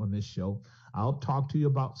goes on this show. I'll talk to you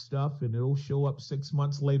about stuff and it'll show up 6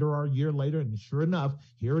 months later or a year later, and sure enough,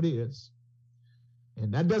 here it is.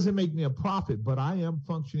 And that doesn't make me a prophet, but I am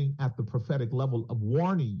functioning at the prophetic level of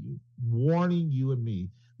warning you and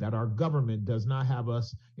me that our government does not have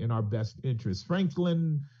us in our best interest.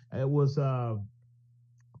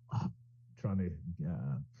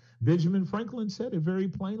 Benjamin Franklin said it very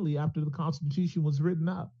plainly after the Constitution was written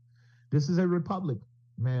up. This is a republic,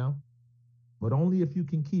 ma'am, but only if you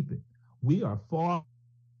can keep it. We are far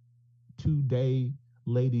today,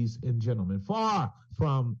 ladies and gentlemen, far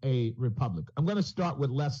from a republic. I'm going to start with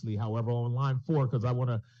Leslie, however, on line 4, because I want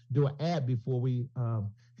to do an ad before we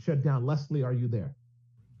shut down. Leslie, are you there?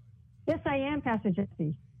 Yes, I am, Pastor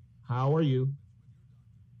Jesse. How are you?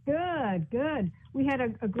 Good. We had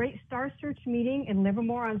a great Star Search meeting in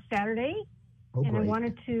Livermore on Saturday, and I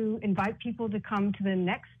wanted to invite people to come to the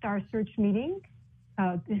next Star Search meeting.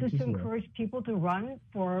 This is to encourage people to run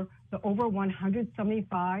for the over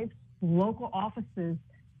 175 local offices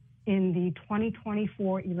in the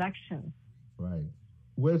 2024 election. Right.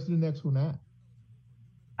 Where's the next one at?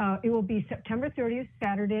 It will be September 30th,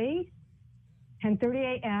 Saturday,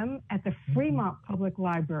 10:30 a.m. at the Fremont Public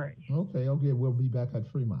Library. Okay. We'll be back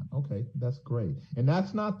at Fremont. Okay, that's great. And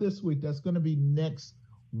that's not this week. That's going to be next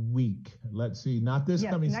week. Let's see. Not this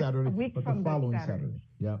coming Saturday, but the following Saturday.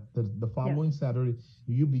 Yeah, the following Saturday.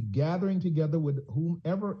 You'll be gathering together with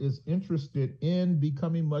whomever is interested in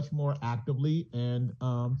becoming much more actively and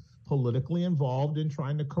politically involved in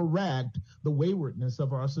trying to correct the waywardness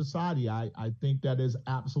of our society. I think that is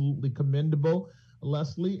absolutely commendable,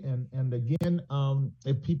 Leslie. And again,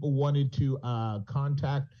 if people wanted to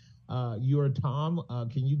contact you or Tom,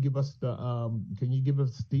 can you give us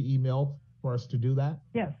the email for us to do that?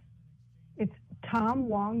 Yes, it's Tom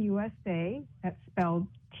Wong USA. That's spelled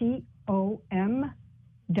TOMWONG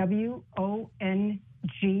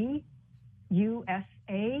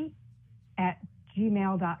USA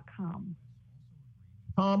 @gmail.com.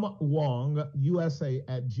 Tom Wong USA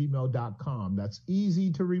 @gmail.com. That's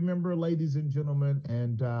easy to remember, ladies and gentlemen.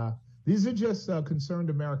 And these are just concerned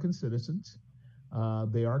American citizens.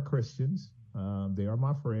 They are Christians. They are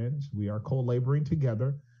my friends. We are co-laboring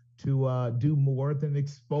together to do more than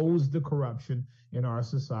expose the corruption in our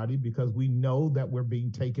society, because we know that we're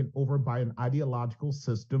being taken over by an ideological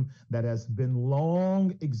system that has been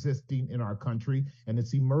long existing in our country, and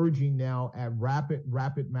it's emerging now at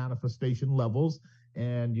rapid manifestation levels.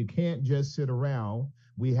 And you can't just sit around.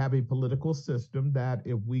 We have a political system that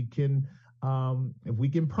if we can if we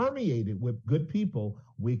can permeate it with good people,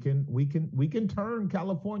 we can turn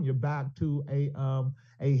California back to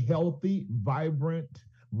a healthy, vibrant,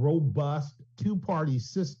 robust two-party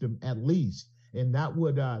system at least, and that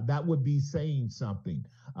would be saying something.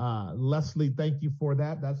 Leslie, thank you for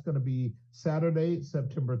that. That's going to be Saturday,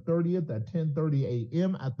 September 30th at 10:30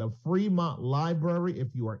 a.m. at the Fremont Library.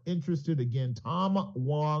 If you are interested, again, Tom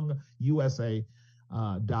Wong USA.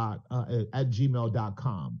 At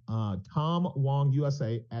gmail.com. Tom Wong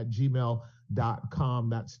USA at gmail.com.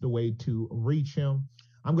 That's the way to reach him.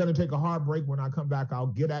 I'm going to take a hard break. When I come back, I'll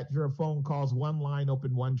get at your phone calls. One line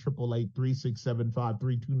open,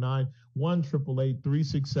 1-888-367-5329,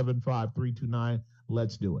 1-888-367-5329.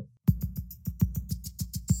 Let's do it.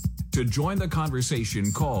 To join the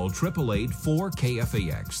conversation, call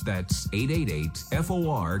 888-4KFAX. That's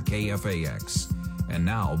 888-FOR-KFAX. And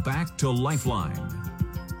now back to Lifeline.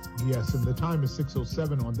 Yes, and the time is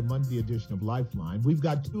 6:07 on the Monday edition of Lifeline. We've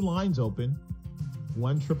got two lines open,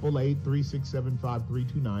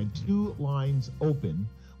 1-888-367-5329. Two lines open,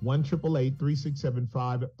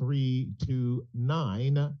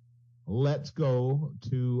 1-888-367-5329. Let's go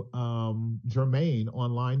to Jermaine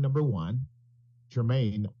on line number one.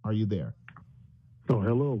 Jermaine, are you there? Oh,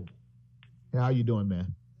 hello. How you doing,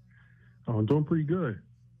 man? I'm doing pretty good.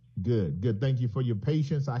 Good. Thank you for your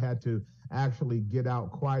patience. I had to actually get out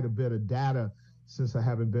quite a bit of data since I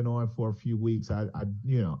haven't been on for a few weeks. I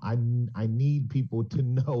need people to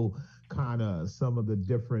know kind of some of the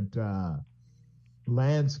different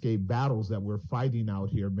landscape battles that we're fighting out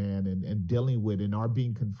here, man, and dealing with and are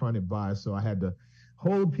being confronted by. So I had to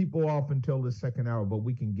hold people off until the second hour, but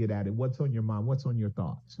we can get at it. What's on your mind? What's on your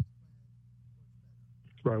thoughts?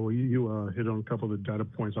 Right. Well, you hit on a couple of the data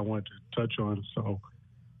points I wanted to touch on. So,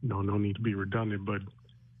 no need to be redundant, but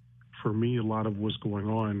for me, a lot of what's going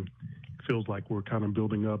on feels like we're kind of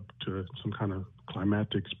building up to some kind of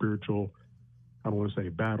climactic spiritual, I don't want to say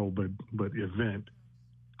battle, but event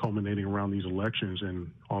culminating around these elections and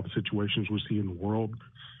all the situations we see in the world.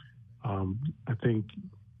 I think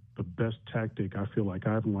the best tactic I feel like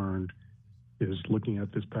I've learned is looking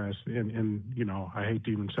at this past, and I hate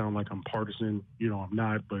to even sound like I'm partisan, I'm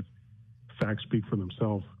not, but facts speak for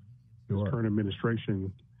themselves. Sure. This current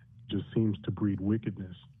administration just seems to breed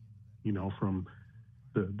wickedness. From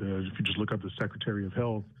the if you just look up the Secretary of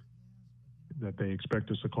Health that they expect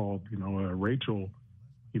us to call, Rachel,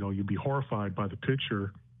 you'd be horrified by the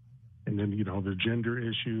picture. And then, the gender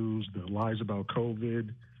issues, the lies about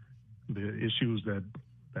COVID, the issues that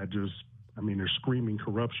just, they're screaming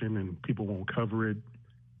corruption and people won't cover it.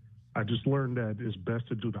 I just learned that it's best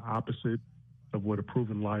to do the opposite of what a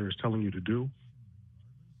proven liar is telling you to do.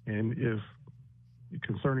 And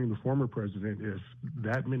concerning the former president, if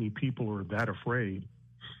that many people are that afraid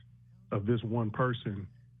of this one person,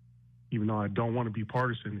 even though I don't want to be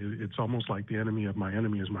partisan, it's almost like the enemy of my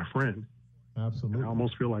enemy is my friend. Absolutely. And I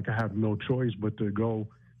almost feel like I have no choice but to go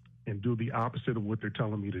and do the opposite of what they're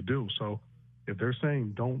telling me to do. So if they're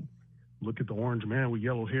saying don't look at the orange man with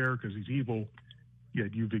yellow hair because he's evil,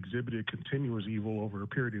 yet you've exhibited continuous evil over a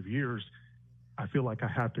period of years, I feel like I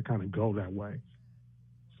have to kind of go that way.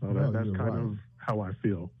 So that's kind of how I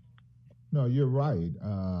feel. No, you're right.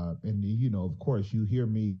 And, of course, you hear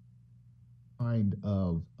me kind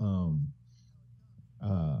of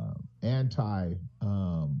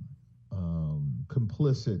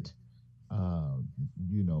complicit,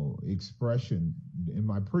 expression in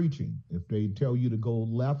my preaching. If they tell you to go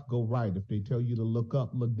left, go right. If they tell you to look up,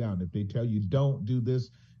 look down. If they tell you don't do this,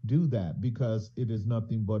 do that, because it is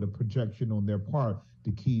nothing but a projection on their part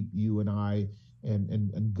to keep you and I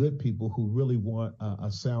and good people who really want a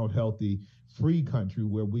sound, healthy, free country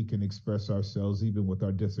where we can express ourselves even with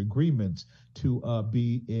our disagreements, to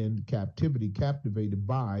be in captivity, captivated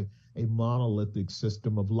by a monolithic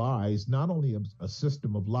system of lies. Not only a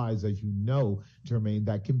system of lies, as you know, Jermaine,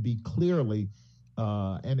 that can be clearly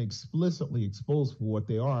and explicitly exposed for what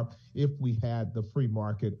they are if we had the free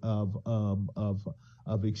market of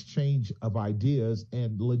exchange of ideas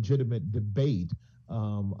and legitimate debate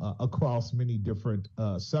across many different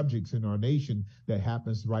subjects in our nation that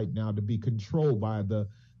happens right now to be controlled by the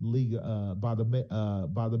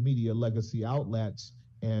media legacy outlets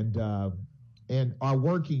and are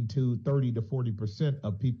working to 30 to 40%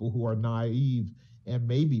 of people who are naive and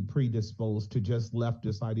maybe predisposed to just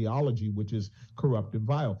leftist ideology, which is corrupt and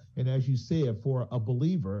vile. And as you said, for a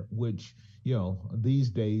believer, which, these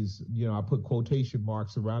days, I put quotation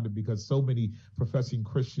marks around it because so many professing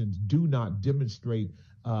Christians do not demonstrate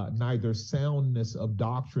neither soundness of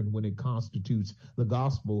doctrine when it constitutes the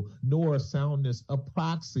gospel, nor soundness of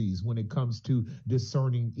praxis when it comes to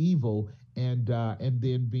discerning evil and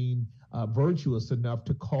then being virtuous enough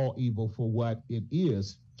to call evil for what it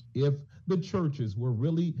is. If the churches were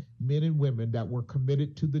really men and women that were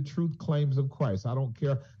committed to the truth claims of Christ, I don't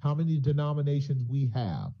care how many denominations we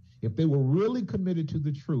have, if they were really committed to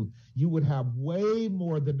the truth, you would have way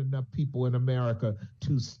more than enough people in America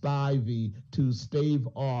to stave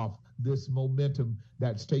off this momentum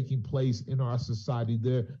that's taking place in our society.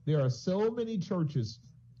 There are so many churches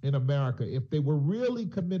in America. If they were really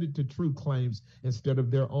committed to true claims instead of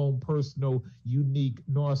their own personal, unique,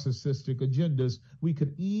 narcissistic agendas, we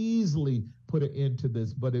could easily put an end to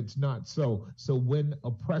this, but it's not so. So when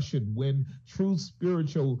oppression, when true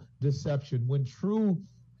spiritual deception, when true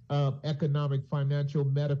economic, financial,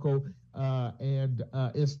 medical, and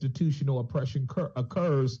institutional oppression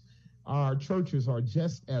occurs, our churches are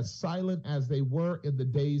just as silent as they were in the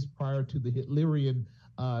days prior to the Hitlerian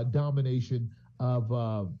domination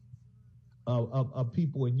of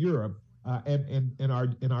people in Europe and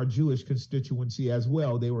in our Jewish constituency as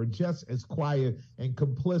well. They were just as quiet and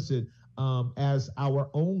complicit as our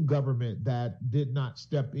own government that did not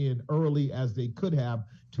step in early as they could have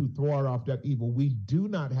to thwart off that evil. We do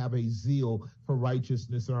not have a zeal for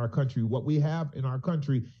righteousness in our country. What we have in our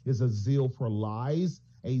country is a zeal for lies,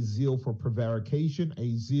 a zeal for prevarication,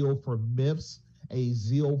 a zeal for myths, a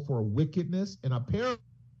zeal for wickedness, and apparently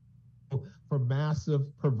for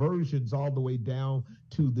massive perversions all the way down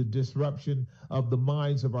to the disruption of the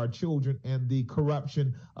minds of our children and the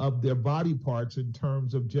corruption of their body parts in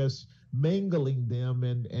terms of just mangling them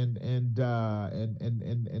and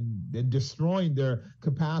destroying their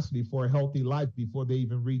capacity for a healthy life before they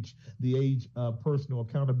even reach the age of personal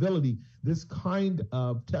accountability. This kind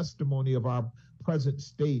of testimony of our present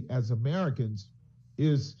state as Americans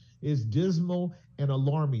is dismal and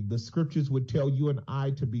alarming. The scriptures would tell you and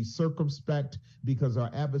I to be circumspect because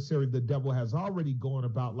our adversary, the devil, has already gone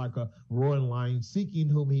about like a roaring lion, seeking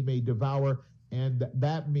whom he may devour. And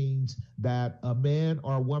that means that a man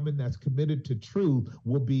or a woman that's committed to truth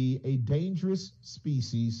will be a dangerous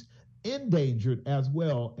species, endangered as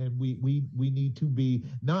well. And we need to be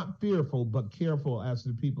not fearful, but careful as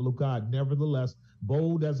the people of God. Nevertheless,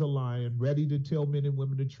 bold as a lion, ready to tell men and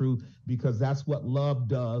women the truth, because that's what love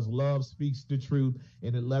does. Love speaks the truth,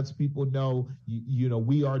 and it lets people know, you know,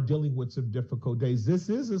 we are dealing with some difficult days. This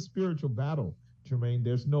is a spiritual battle, Jermaine.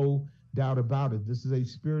 There's no doubt about it. This is a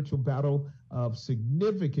spiritual battle of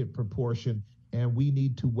significant proportion, and we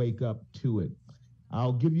need to wake up to it.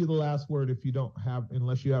 I'll give you the last word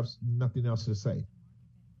unless you have nothing else to say.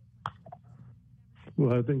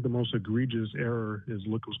 Well, I think the most egregious error is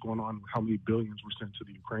look what's going on, how many billions were sent to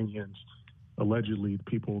the Ukrainians. Allegedly,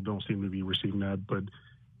 people don't seem to be receiving that, but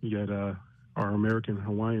yet our American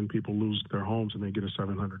Hawaiian people lose their homes and they get a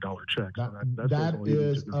 $700 check. That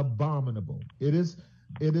is abominable. It is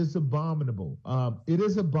abominable. It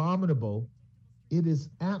is abominable. It is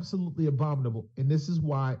absolutely abominable. And this is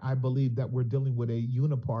why I believe that we're dealing with a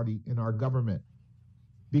uniparty in our government,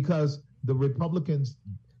 because the Republicans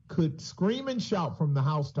could scream and shout from the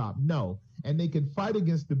housetop, no, and they can fight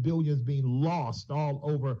against the billions being lost all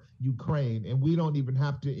over Ukraine, and we don't even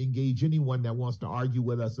have to engage anyone that wants to argue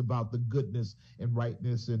with us about the goodness and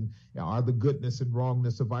rightness and or the goodness and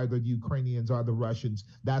wrongness of either the Ukrainians or the Russians.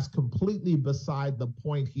 That's completely beside the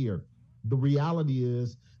point here. The reality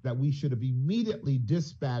is that we should have immediately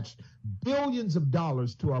dispatched billions of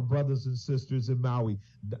dollars to our brothers and sisters in Maui.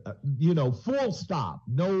 Full stop.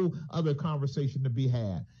 No other conversation to be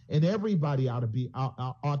had. And everybody ought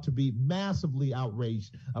to be massively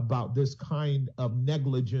outraged about this kind of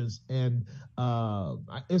negligence. And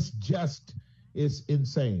it's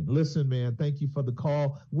insane. Listen, man, thank you for the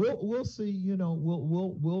call. We'll see.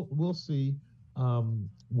 We'll see.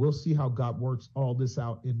 We'll see how God works all this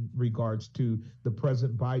out in regards to the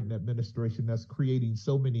President Biden administration that's creating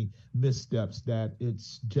so many missteps that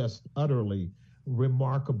it's just utterly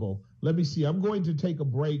remarkable. Let me see. I'm going to take a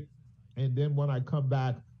break, and then when I come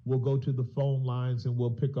back, we'll go to the phone lines and we'll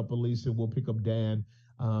pick up Elisa and we'll pick up Dan.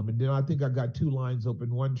 And then I think I got two lines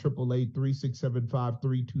open,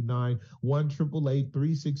 1-888-3675-329,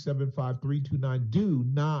 1-888-3675-329. Do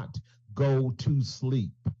not go to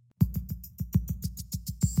sleep.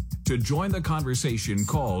 To join the conversation,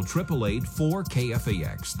 call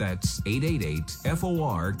 888-4KFAX. That's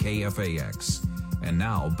 888-FOR-KFAX. And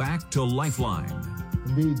now back to Lifeline.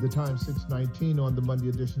 Indeed, the time 6:19 on the Monday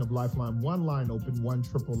edition of Lifeline. One line open,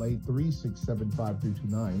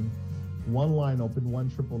 1-888-3675-329. One line open,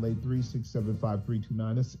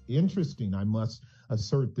 1-888-3675-329. It's interesting. I must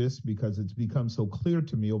assert this because it's become so clear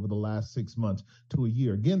to me over the last 6 months to a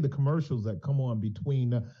year. Again, the commercials that come on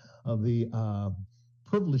between the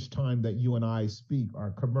privileged time that you and I speak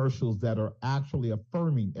are commercials that are actually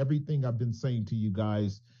affirming everything I've been saying to you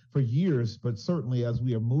guys for years, but certainly as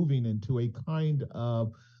we are moving into a kind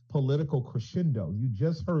of political crescendo. You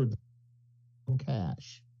just heard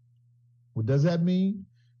cash. What does that mean?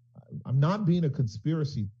 I'm not being a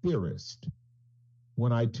conspiracy theorist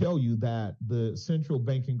when I tell you that the central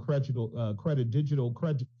banking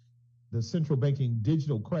the central banking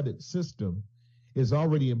digital credit system is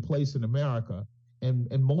already in place in America, and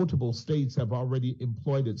multiple states have already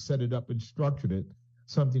employed it, set it up, and structured it,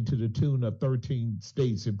 something to the tune of 13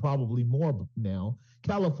 states and probably more now.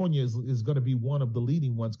 California is going to be one of the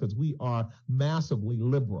leading ones because we are massively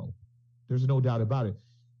liberal. There's no doubt about it.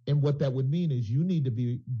 And what that would mean is you need to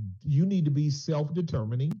be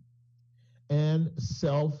self-determining and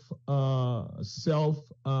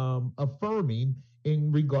self-affirming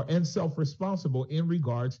in regard, and self-responsible in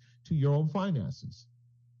regards to your own finances.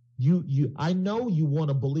 I know you want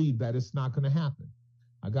to believe that it's not going to happen.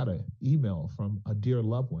 I got an email from a dear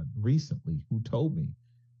loved one recently who told me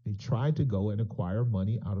they tried to go and acquire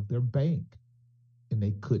money out of their bank and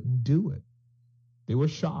they couldn't do it. They were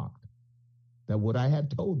shocked that what I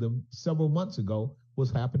had told them several months ago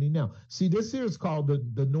was happening now. See, this here is called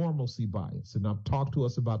the normalcy bias, and I've talked to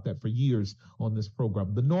us about that for years on this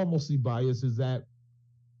program. The normalcy bias is that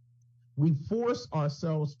we force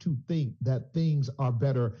ourselves to think that things are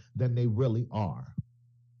better than they really are.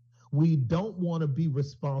 We don't want to be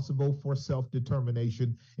responsible for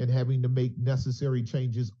self-determination and having to make necessary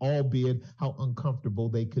changes, albeit how uncomfortable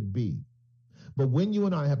they could be. But when you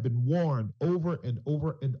and I have been warned over and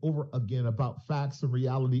over and over again about facts and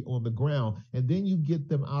reality on the ground, and then you get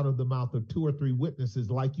them out of the mouth of 2 or 3 witnesses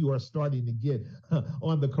like you are starting to get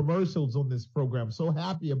on the commercials on this program, I'm so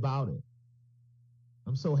happy about it.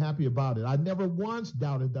 I'm so happy about it. I never once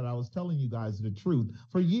doubted that I was telling you guys the truth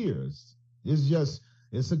for years.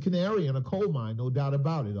 It's a canary in a coal mine, no doubt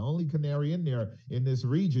about it. The only canary in there in this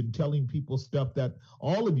region telling people stuff that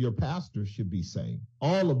all of your pastors should be saying.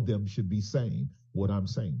 All of them should be saying what I'm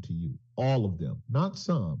saying to you. All of them, not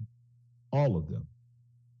some, all of them.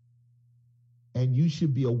 And you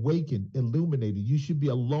should be awakened, illuminated. You should be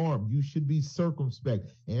alarmed. You should be circumspect.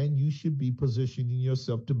 And you should be positioning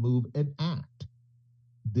yourself to move and act.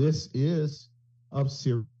 This is of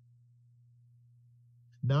serious,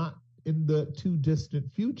 not in the too distant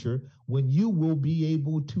future when you will be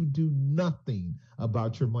able to do nothing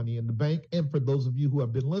about your money in the bank. And for those of you who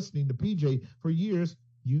have been listening to PJ for years,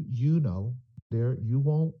 you know you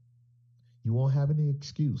won't have any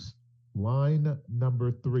excuse. Line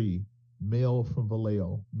number 3, Mel from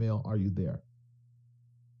Vallejo. Mel, are you there?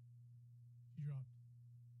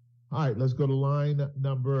 All right, let's go to line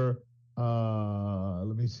number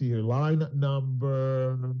let me see here. Line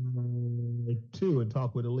number 2 and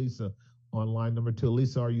talk with Elisa on line number 2.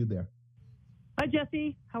 Elisa, are you there? Hi,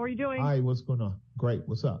 Jesse. How are you doing? Hi, what's going on? Great.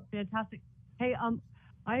 What's up? Fantastic. Hey,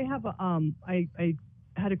 I have I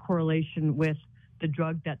had a correlation with the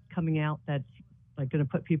drug that's coming out that's like going to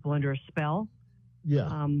put people under a spell.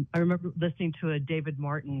 Yeah. I remember listening to a David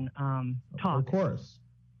Martin talk. Of course.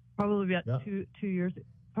 Probably about 2 years,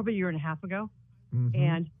 probably a year and a half ago. Mm-hmm.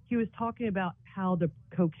 And he was talking about how the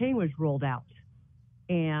cocaine was rolled out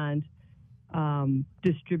and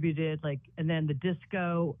distributed, and then the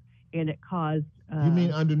disco, and it caused. You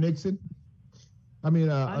mean under Nixon? I mean,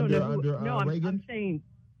 under Reagan? I'm saying,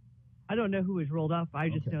 I don't know who was rolled up. I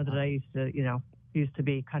just know that I used to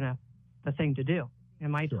be kind of the thing to do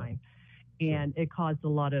in my time, and it caused a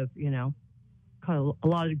lot of, a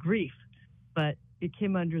lot of grief, but it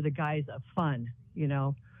came under the guise of fun,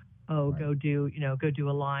 Right. go do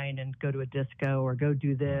a line and go to a disco or go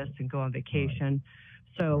do this and go on vacation.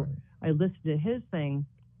 Right. So I listened to his thing,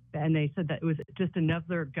 and they said that it was just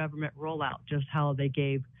another government rollout, just how they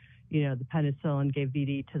gave, the penicillin, gave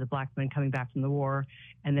VD to the black men coming back from the war,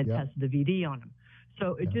 and then tested the VD on them.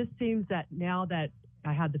 So it just seems that now that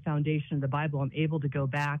I have the foundation of the Bible, I'm able to go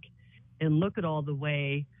back and look at all the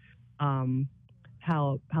way how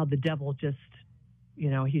the devil just,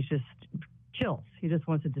 he's just kills. He just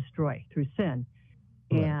wants to destroy through sin.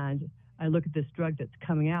 Right. And I look at this drug that's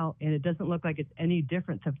coming out, and it doesn't look like it's any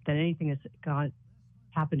different than anything that's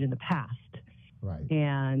happened in the past. Right.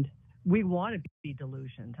 And we want to be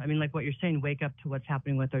delusioned. I mean, like what you're saying, wake up to what's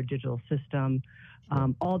happening with our digital system.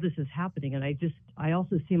 All this is happening. And I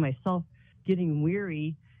also see myself getting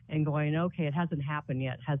weary and going, okay, it hasn't happened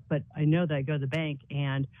yet. But I know that I go to the bank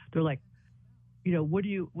and they're like, what do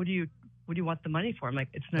you want the money for? I'm like,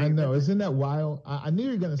 it's not. I know. Isn't that wild? I knew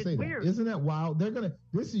you were going to say weird. That. Isn't that wild?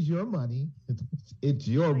 This is your money. It's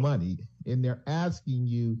your money. And they're asking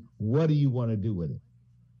you, what do you want to do with it?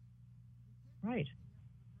 Right.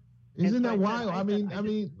 Isn't that wild? I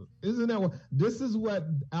mean, isn't that what? This is what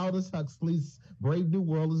Aldous Huxley's Brave New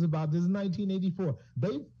World is about. This is 1984.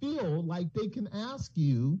 They feel like they can ask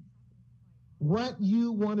you what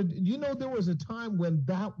you wanted. You know, there was a time when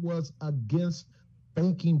that was against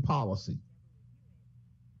banking policy.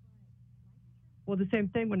 Well, the same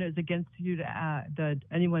thing when it was against you to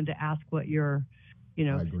anyone to ask what your,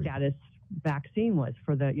 status vaccine was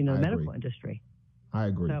for the, medical industry. I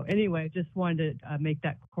agree. So anyway, just wanted to make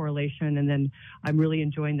that correlation. And then I'm really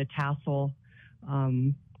enjoying the tassel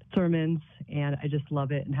sermons, and I just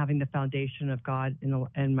love it. And having the foundation of God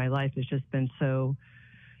in my life has just been so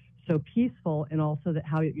peaceful. And also that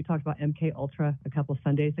how you talked about MK Ultra a couple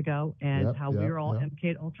Sundays ago, and how we're all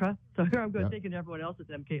MK Ultra. So here I'm going thinking everyone else is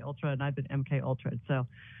MK Ultra, and I've been MK Ultra. So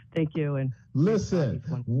thank you. And listen,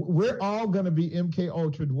 we're all going to be MK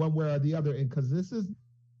Ultra one way or the other. And because this is,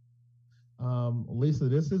 Lisa,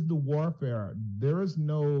 this is the warfare. There is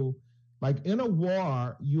no, like in a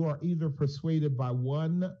war, you are either persuaded by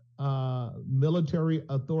one military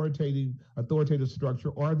authoritative structure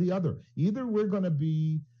or the other. Either we're going to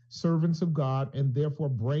be servants of God and therefore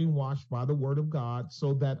brainwashed by the word of God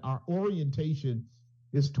so that our orientation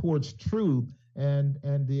is towards truth and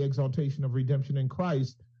the exaltation of redemption in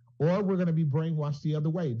Christ, or we're going to be brainwashed the other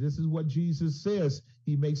way. This is what Jesus says.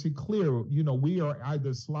 He makes it clear, we are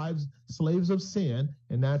either slaves of sin,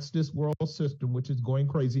 and that's this world system, which is going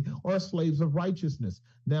crazy, or slaves of righteousness.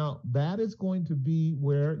 Now, that is going to be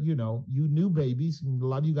where, you new babies, and a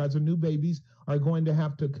lot of you guys are new babies, are going to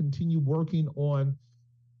have to continue working on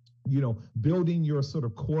building your sort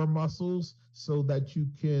of core muscles so that you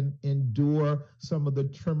can endure some of the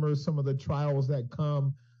tremors, some of the trials that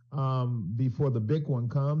come before the big one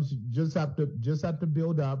comes. Just have to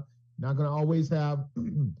build up. Not going to always have,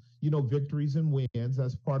 victories and wins.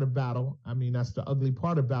 That's part of battle. I mean, that's the ugly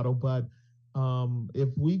part of battle. But if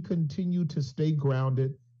we continue to stay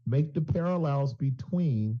grounded, make the parallels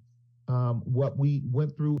between what we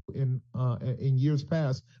went through in years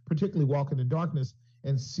past, particularly walking in darkness,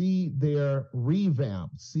 and see their revamp,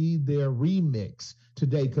 see their remix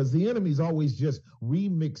today, because the enemy's always just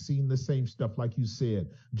remixing the same stuff, like you said.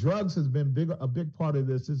 Drugs has been a big part of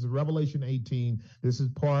this. This is Revelation 18. This is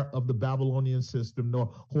part of the Babylonian system, the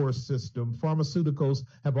horse system. Pharmaceuticals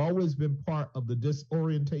have always been part of the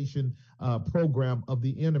disorientation program of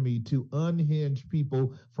the enemy to unhinge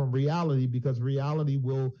people from reality, because reality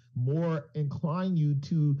will more incline you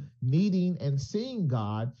to needing and seeing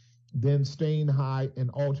God than staying high and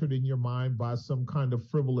altered in your mind by some kind of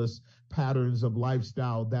frivolous patterns of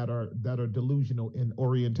lifestyle that are delusional in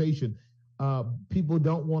orientation. People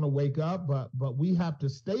don't want to wake up, but we have to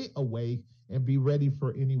stay awake and be ready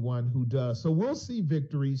for anyone who does. So we'll see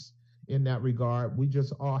victories in that regard. We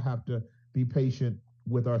just all have to be patient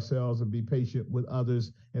with ourselves and be patient with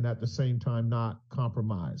others, and at the same time not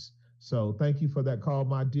compromise. So thank you for that call,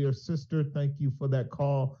 my dear sister. Thank you for that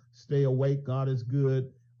call. Stay awake. God is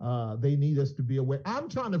good. They need us to be aware. I'm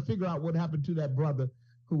trying to figure out what happened to that brother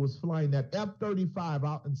who was flying that F-35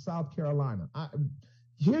 out in South Carolina.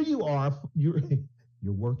 Here you are, you're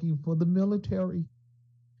working for the military.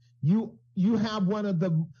 You have one of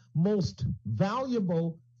the most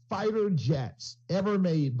valuable fighter jets ever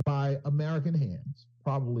made by American hands,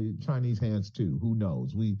 probably Chinese hands too. Who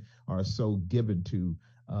knows? We are so given to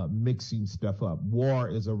mixing stuff up. War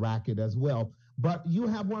is a racket as well. But you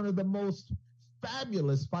have one of the most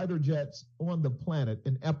fabulous fighter jets on the planet,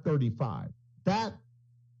 an F-35. That,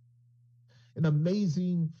 an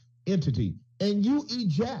amazing entity. And you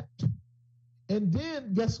eject. And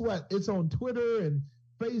then guess what? It's on Twitter and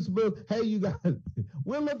Facebook. Hey, you guys,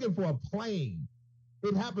 we're looking for a plane.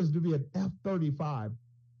 It happens to be an F-35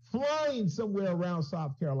 flying somewhere around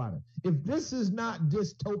South Carolina. If this is not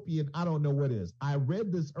dystopian, I don't know what is. I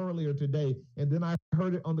read this earlier today, and then I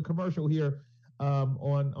heard it on the commercial here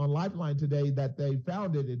on Lifeline today that they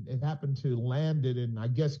found it. It happened to land it and I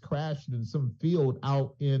guess crashed in some field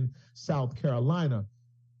out in South Carolina.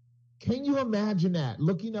 Can you imagine that?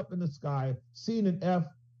 Looking up in the sky, seeing an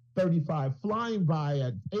F-35 flying by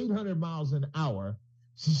at 800 miles an hour,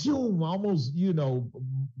 zoom, almost,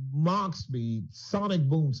 Mach speed, sonic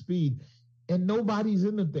boom speed, and nobody's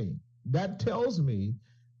in the thing. That tells me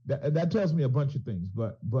that tells me a bunch of things,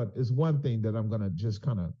 but it's one thing that I'm going to just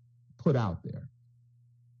kind of put out there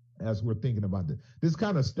as we're thinking about this. This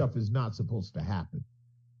kind of stuff is not supposed to happen.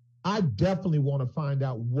 I definitely want to find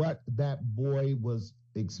out what that boy was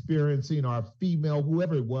experiencing, or female,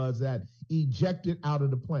 whoever it was that ejected out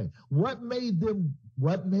of the plane. What made them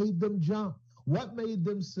jump? What made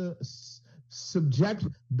them subject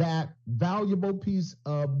that valuable piece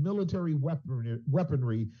of military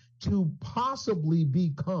weaponry to possibly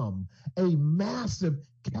become a massive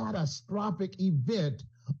catastrophic event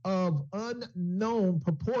of unknown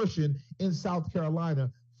proportion in South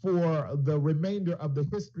Carolina for the remainder of the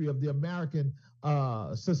history of the American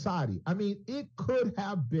society. I mean, it could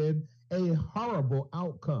have been a horrible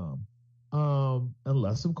outcome,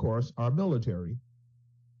 unless, of course, our military,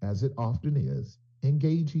 as it often is,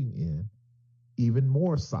 engaging in even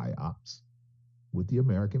more psyops with the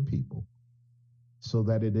American people, so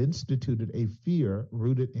that it instituted a fear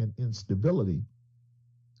rooted in instability,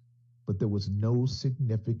 but there was no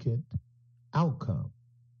significant outcome.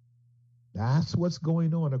 That's what's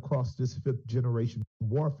going on across this fifth generation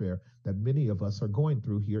warfare that many of us are going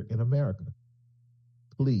through here in America.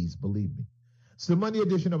 Please believe me. It's the Monday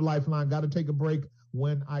edition of Lifeline. Got to take a break.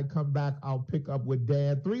 When I come back, I'll pick up with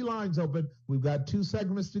Dan. 3 lines open. We've got 2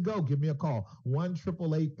 segments to go. Give me a call.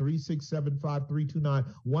 1-888-367-5329.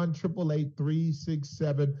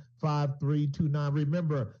 1-888-367-5329.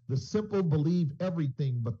 Remember, the simple believe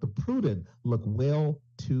everything, but the prudent look well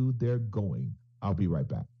to their going. I'll be right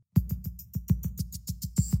back.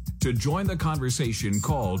 To join the conversation,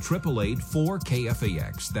 call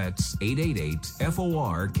 888-4KFAX. That's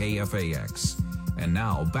 888-FOR-KFAX. And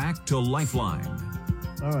now back to Lifeline.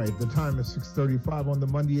 All right, the time is 6:35 on the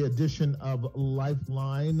Monday edition of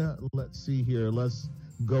Lifeline. Let's see here. Let's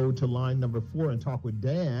go to line number 4 and talk with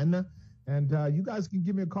Dan. And you guys can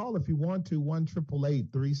give me a call if you want to.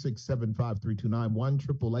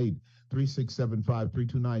 1-888-367-5329.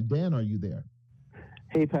 1-888-367-5329. Dan, are you there?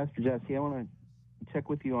 Hey, Pastor Jesse, I want to check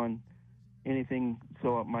with you on anything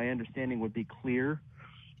so my understanding would be clear.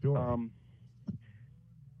 Sure.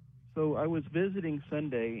 So I was visiting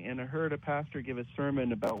Sunday, and I heard a pastor give a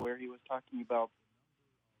sermon about where he was talking about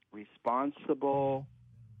responsible,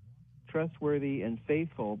 trustworthy, and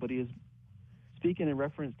faithful, but he was speaking in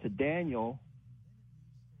reference to Daniel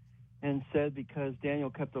and said because Daniel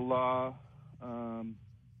kept the law,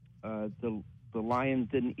 the lions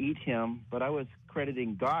didn't eat him, but I was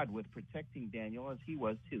crediting God with protecting Daniel, as he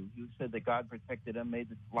was too. He said that God protected him, made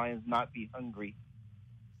the lions not be hungry.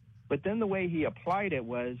 But then the way he applied it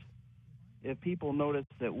was, if people notice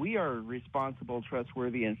that we are responsible,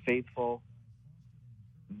 trustworthy, and faithful,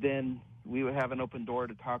 then we would have an open door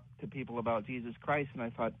to talk to people about Jesus Christ. And I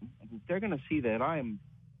thought, they're going to see that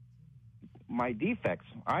my defects.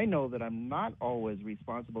 I know that I'm not always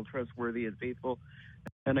responsible, trustworthy, and faithful,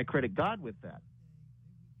 and I credit God with that.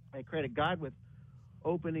 I credit God with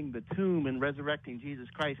opening the tomb and resurrecting Jesus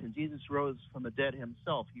Christ, and Jesus rose from the dead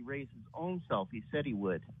himself. He raised his own self. He said he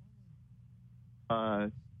would.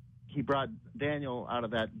 He brought Daniel out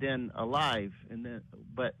of that den alive, and then,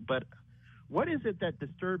 but what is it that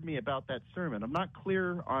disturbed me about that sermon? I'm not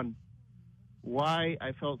clear on why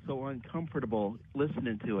I felt so uncomfortable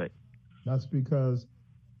listening to it. That's because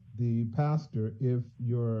the pastor, if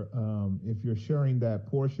you're sharing that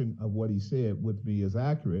portion of what he said with me is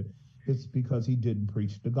accurate, it's because he didn't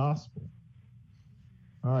preach the gospel.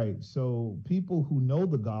 All right, so people who know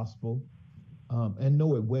the gospel and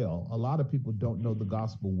know it well, a lot of people don't know the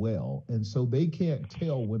gospel well, and so they can't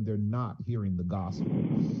tell when they're not hearing the gospel.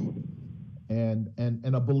 And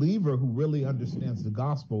a believer who really understands the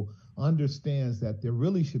gospel understands that there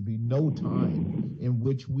really should be no time in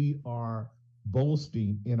which we are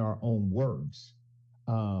boasting in our own words.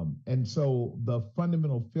 And so the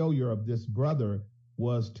fundamental failure of this brother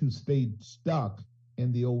was to stay stuck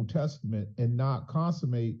in the Old Testament and not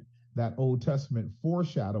consummate that Old Testament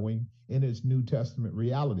foreshadowing in its New Testament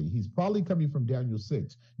reality. He's probably coming from Daniel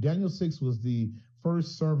 6. Daniel 6 was the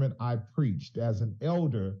first sermon I preached as an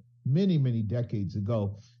elder many, many decades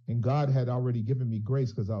ago. And God had already given me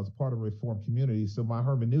grace because I was part of a Reformed community. So my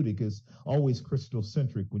hermeneutic is always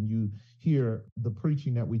Christocentric. When you hear the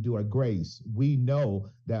preaching that we do at Grace, we know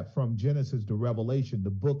that from Genesis to Revelation, the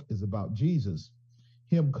book is about Jesus.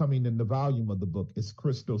 Him coming in the volume of the book is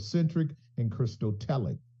Christocentric and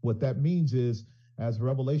Christotelic. What that means is, as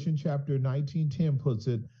Revelation chapter 19:10 puts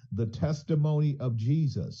it, the testimony of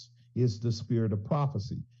Jesus is the spirit of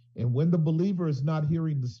prophecy. And when the believer is not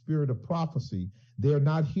hearing the spirit of prophecy, they're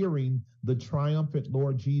not hearing the triumphant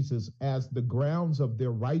Lord Jesus as the grounds of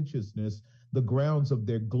their righteousness, the grounds of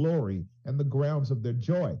their glory, and the grounds of their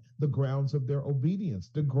joy, the grounds of their obedience,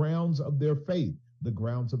 the grounds of their faith, the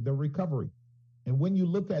grounds of their recovery. And when you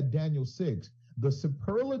look at Daniel 6, the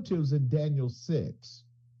superlatives in Daniel 6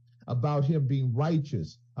 about him being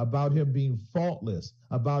righteous, about him being faultless,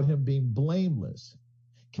 about him being blameless,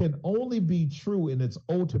 can only be true in its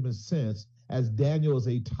ultimate sense as Daniel is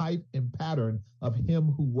a type and pattern of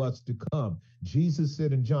him who was to come. Jesus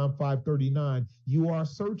said in John 5:39, you are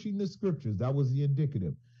searching the scriptures. That was the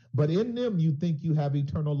indicative. But in them you think you have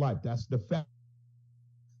eternal life. That's the fact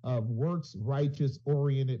of works righteous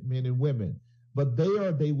oriented men and women. But they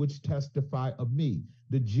are they which testify of me.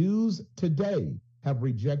 The Jews today have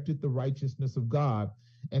rejected the righteousness of God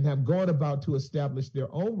and have gone about to establish their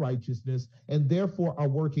own righteousness, and therefore are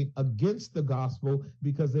working against the gospel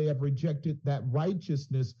because they have rejected that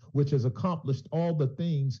righteousness which has accomplished all the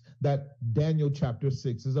things that Daniel chapter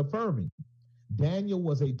 6 is affirming. Daniel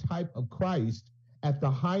was a type of Christ at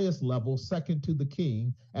the highest level, second to the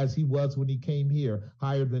king, as he was when he came here,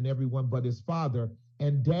 higher than everyone but his father.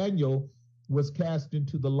 And Daniel was cast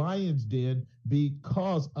into the lion's den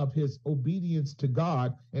because of his obedience to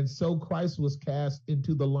God. And so Christ was cast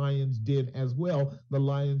into the lion's den as well, the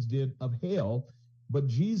lion's den of hell. But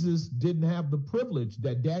Jesus didn't have the privilege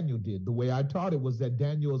that Daniel did. The way I taught it was that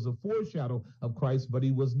Daniel is a foreshadow of Christ, but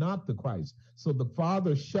he was not the Christ. So the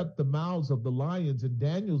Father shut the mouths of the lions in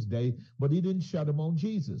Daniel's day, but he didn't shut them on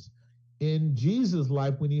Jesus. In Jesus'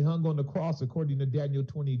 life, when he hung on the cross, according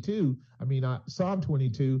to Psalm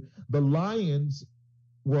 22, the lions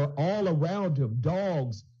were all around him.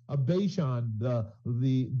 Dogs of Bashan,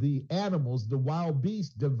 the animals, the wild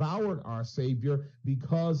beasts devoured our Savior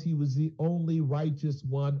because he was the only righteous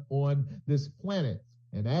one on this planet.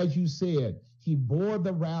 And as you said, he bore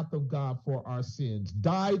the wrath of God for our sins,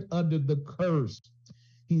 died under the curse.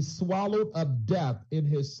 He swallowed up death in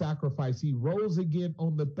his sacrifice. He rose again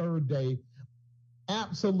on the third day,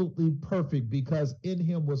 absolutely perfect, because in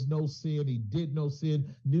him was no sin. He did no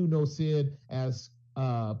sin, knew no sin. As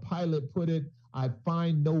Pilate put it, I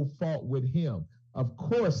find no fault with him. Of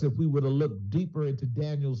course, if we would have looked deeper into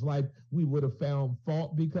Daniel's life, we would have found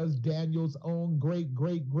fault, because Daniel's own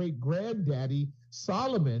great-great-great-granddaddy,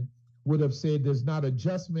 Solomon, would have said, there's not a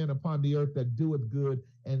just man upon the earth that doeth good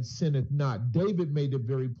and sinneth not. David made it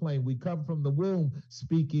very plain. We come from the womb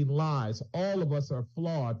speaking lies. All of us are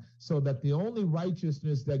flawed, so that the only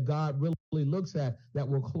righteousness that God really looks at that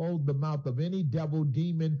will close the mouth of any devil,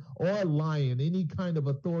 demon, or lion, any kind of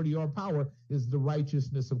authority or power, is the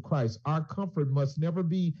righteousness of Christ. Our comfort must never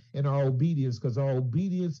be in our obedience, because our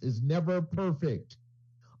obedience is never perfect.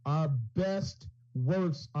 Our best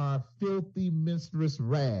works are filthy, menstruous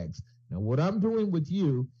rags. Now, what I'm doing with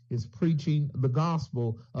you is preaching the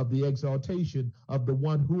gospel of the exaltation of the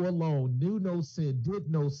one who alone knew no sin,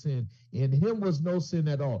 did no sin. In him was no sin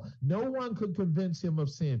at all. No one could convince him of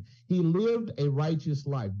sin. He lived a righteous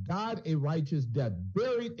life, died a righteous death,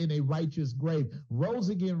 buried in a righteous grave, rose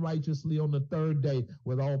again righteously on the third day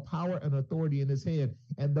with all power and authority in his hand.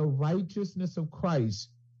 And the righteousness of Christ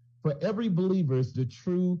for every believer is the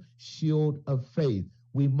true shield of faith.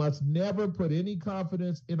 We must never put any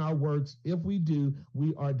confidence in our works. If we do,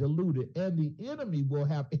 we are deluded. And the enemy will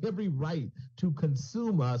have every right to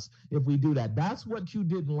consume us if we do that. That's what you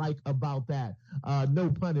didn't like about that. No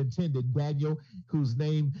pun intended, Daniel, whose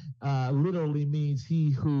name literally means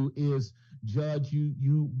he who is judge.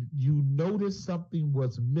 You noticed something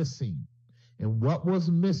was missing. And what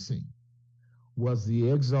was missing was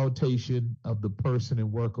the exaltation of the person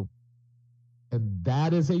and work of. And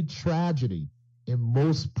that is a tragedy in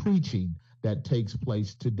most preaching that takes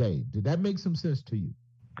place today. Did that make some sense to you?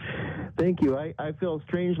 Thank you. I feel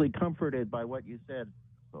strangely comforted by what you said.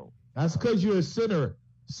 So that's because you're a sinner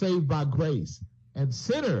saved by grace. And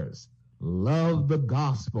sinners love the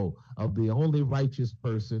gospel of the only righteous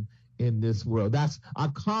person in this world. That's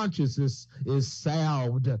our consciousness is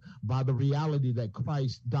salved by the reality that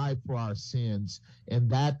Christ died for our sins. And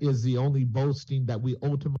that is the only boasting that we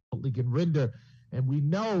ultimately can render. And we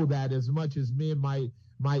know that as much as men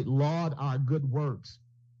might laud our good works,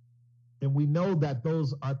 and we know that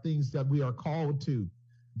those are things that we are called to,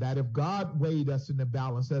 that if God weighed us in the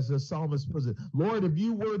balance, as the psalmist puts it, Lord, if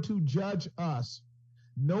you were to judge us,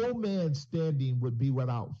 no man standing would be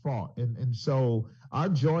without fault. And so our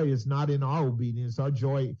joy is not in our obedience. Our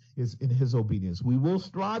joy is in his obedience. We will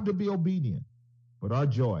strive to be obedient, but our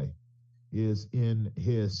joy is in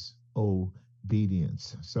his obedience.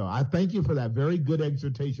 So I thank you for that very good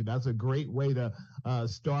exhortation. That's a great way to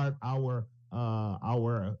start our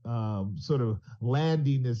sort of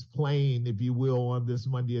landing this plane, if you will, on this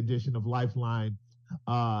Monday edition of Lifeline.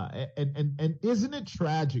 And isn't it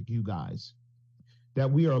tragic, you guys, that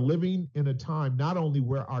we are living in a time not only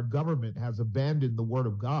where our government has abandoned the word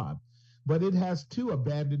of God, but it has too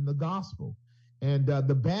abandoned the gospel. And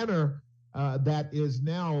the banner that is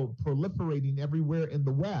now proliferating everywhere in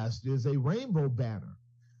the West is a rainbow banner,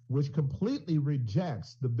 which completely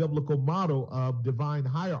rejects the biblical model of divine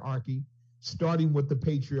hierarchy starting with the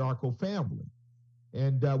patriarchal family.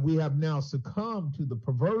 And we have now succumbed to the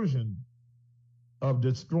perversion of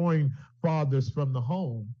destroying fathers from the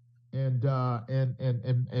home and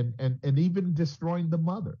even destroying the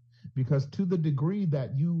mother. Because to the degree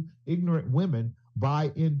that you ignorant women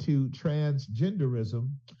buy into transgenderism,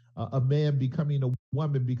 a man becoming a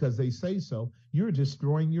woman because they say so, you're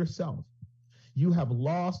destroying yourself. You have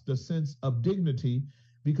lost a sense of dignity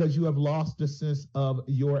because you have lost a sense of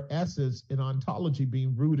your essence in ontology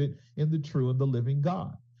being rooted in the true and the living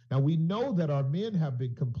God. Now, we know that our men have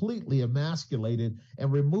been completely emasculated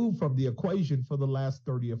and removed from the equation for the last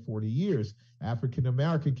 30 or 40 years.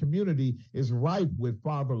 African-American community is rife with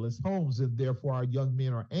fatherless homes, and therefore our young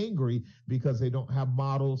men are angry because they don't have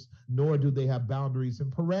models, nor do they have boundaries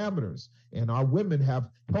and parameters. And our women have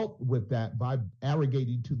helped with that by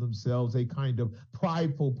arrogating to themselves a kind of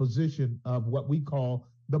prideful position of what we call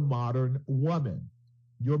the modern woman.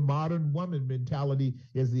 Your modern woman mentality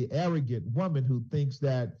is the arrogant woman who thinks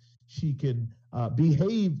that she can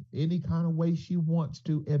behave any kind of way she wants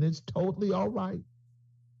to, and it's totally all right.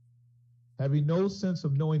 Having no sense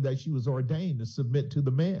of knowing that she was ordained to submit to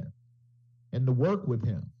the man and to work with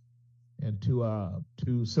him and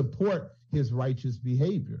to support his righteous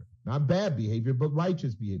behavior. Not bad behavior, but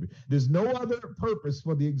righteous behavior. There's no other purpose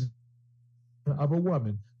for the existence of a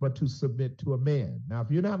woman but to submit to a man. Now,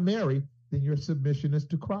 if you're not married, then your submission is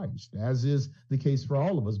to Christ, as is the case for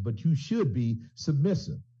all of us, but you should be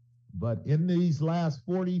submissive. But in these last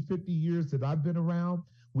 40, 50 years that I've been around,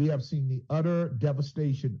 we have seen the utter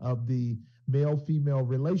devastation of the male-female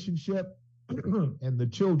relationship, and the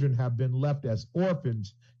children have been left as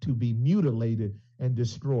orphans to be mutilated and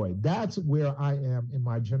destroyed. That's where I am in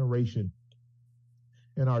my generation,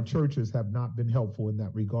 and our churches have not been helpful in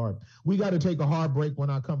that regard. We got to take a hard break. When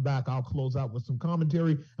I come back, I'll close out with some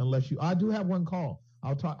commentary. I do have one call.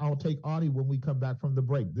 I'll take Audie when we come back from the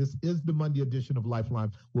break. This is the Monday edition of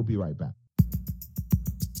Lifeline. We'll be right back.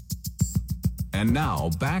 And now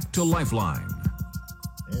back to Lifeline.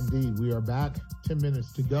 Indeed, we are back. 10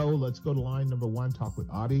 minutes to go. Let's go to line number one, talk with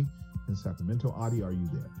Audie in Sacramento. Audie, are you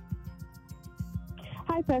there?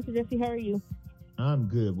 Hi, Pastor Jesse. How are you? I'm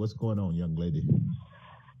good. What's going on, young lady?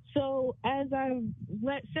 So as I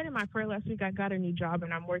said in my prayer last week, I got a new job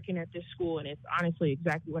and I'm working at this school, and it's honestly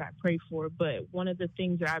exactly what I prayed for. But one of the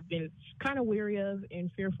things that I've been kind of wary of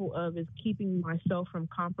and fearful of is keeping myself from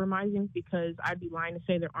compromising, because I'd be lying to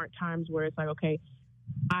say there aren't times where it's like, okay,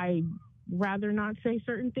 I rather not say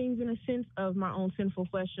certain things in a sense of my own sinful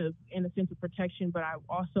flesh, in a sense of protection, but I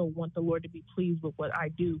also want the Lord to be pleased with what I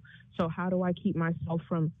do. So how do I keep myself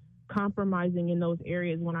from compromising in those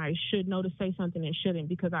areas when I should know to say something and shouldn't?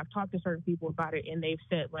 Because I've talked to certain people about it and they've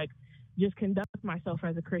said, like, just conduct myself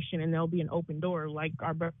as a Christian and there'll be an open door, like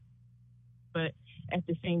our brother. But at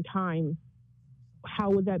the same time,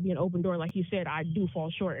 how would that be an open door? Like you said, I do fall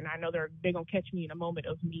short, and I know they're going to catch me in a moment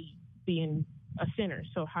of me being a sinner.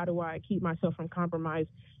 So how do I keep myself from compromise,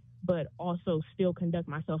 but also still conduct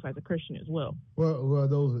myself as a Christian as well? Well,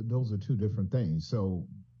 those are two different things. So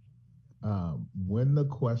when the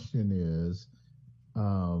question is,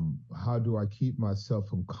 how do I keep myself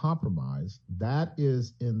from compromise? That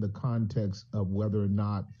is in the context of whether or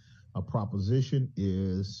not a proposition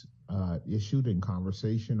is issued in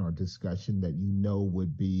conversation or discussion that you know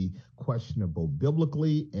would be questionable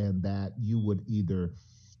biblically, and that you would either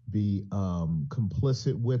be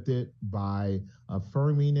complicit with it by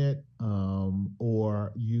affirming it,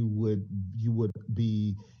 or you would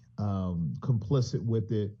be complicit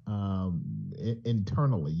with it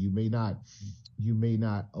internally. You may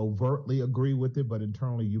not overtly agree with it, but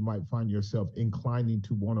internally you might find yourself inclining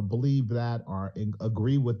to want to believe that or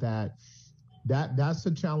agree with that. That's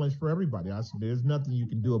a challenge for everybody. There's nothing you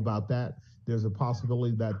can do about that. There's a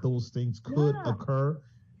possibility that those things could occur,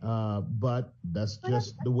 but that's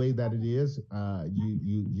just the way that it is.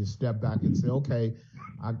 You step back and say, okay,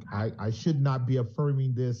 I should not be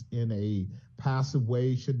affirming this in a passive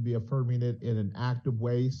way, shouldn't be affirming it in an active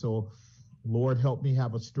way. So Lord, help me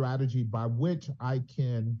have a strategy by which I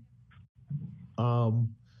can,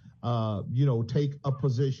 take a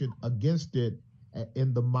position against it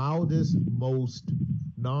in the mildest, most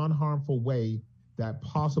non-harmful way that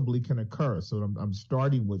possibly can occur. So I'm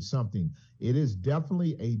starting with something. It is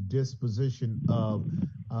definitely a disposition of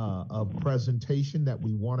presentation that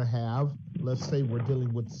we want to have. Let's say we're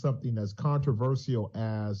dealing with something as controversial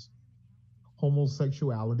as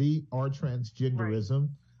homosexuality or transgenderism.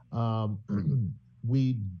 Right.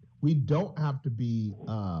 We don't have to be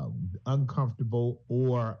uncomfortable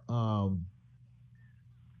or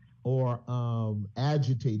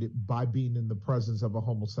agitated by being in the presence of a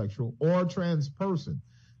homosexual or trans person.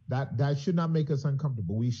 That should not make us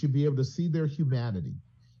uncomfortable. We should be able to see their humanity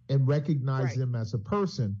and recognize them as a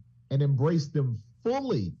person and embrace them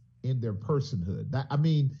fully in their personhood.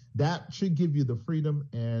 That should give you the freedom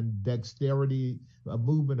and dexterity, a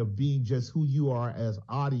movement of being just who you are as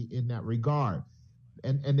Adi in that regard.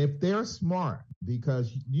 And if they're smart,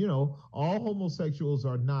 because, all homosexuals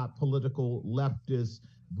are not political, leftist,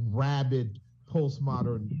 rabid,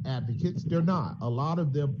 postmodern advocates. They're not. A lot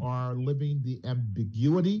of them are living the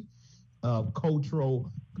ambiguity of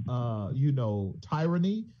cultural,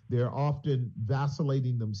 tyranny. They're often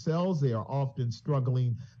vacillating themselves. They are often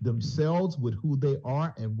struggling themselves with who they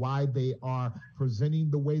are and why they are presenting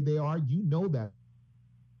the way they are. You know that.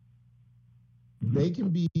 They can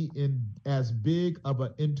be in as big of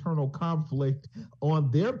an internal conflict on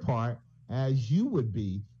their part as you would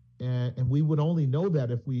be. And we would only know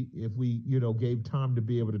that if we gave time to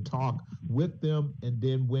be able to talk with them. And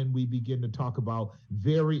then when we begin to talk about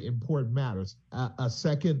very important matters, a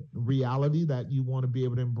second reality that you want to be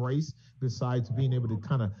able to embrace, besides being able to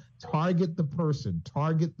kind of target the person,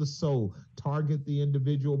 target the soul, target the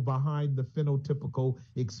individual behind the phenotypical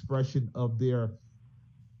expression of their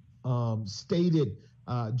stated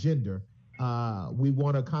gender. We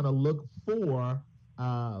want to kind of look for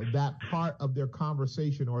that part of their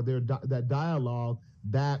conversation or that dialogue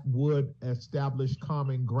that would establish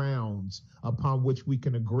common grounds upon which we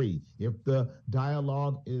can agree. If the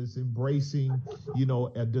dialogue is embracing,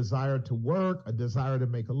 a desire to work, a desire to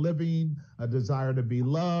make a living, a desire to be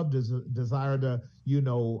loved, a desire to,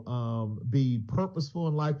 be purposeful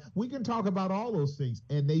in life, we can talk about all those things,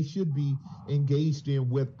 and they should be engaged in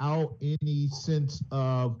without any sense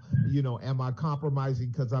of, am I compromising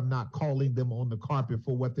because I'm not calling them on the carpet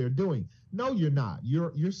for what they're doing? No, you're not.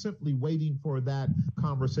 You're simply waiting for that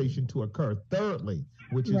conversation to occur. Thirdly,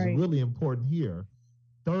 which is really important here.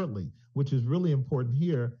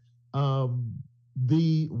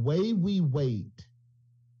 The way we wait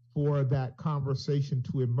for that conversation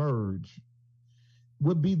to emerge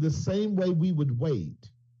would be the same way we would wait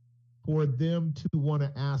for them to want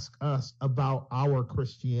to ask us about our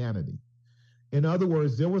Christianity. In other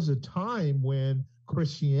words, there was a time when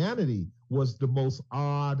Christianity was the most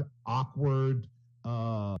odd, awkward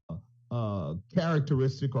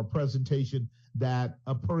characteristic or presentation that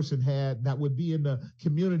a person had that would be in the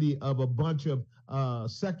community of a bunch of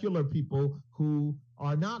secular people who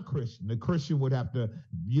are not Christian. The Christian would have to,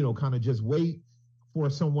 kind of just wait for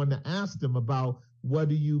someone to ask them about, what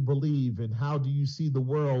do you believe and how do you see the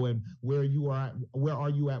world and where are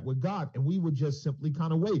you at with God? And we would just simply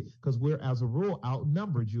kind of wait because we're, as a rule,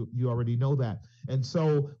 outnumbered. You already know that. And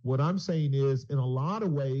so what I'm saying is, in a lot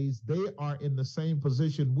of ways, they are in the same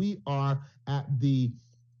position we are at the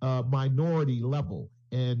minority level,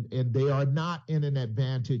 and they are not in an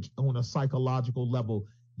advantage on a psychological level.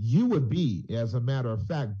 You would be, as a matter of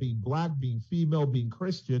fact, being Black, being female, being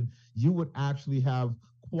Christian, you would actually have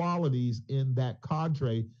qualities in that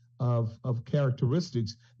cadre of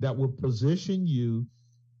characteristics that will position you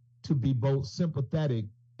to be both sympathetic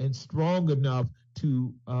and strong enough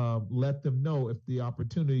to let them know, if the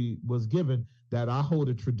opportunity was given, that I hold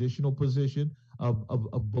a traditional position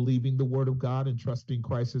of believing the word of God and trusting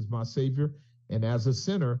Christ as my Savior. And as a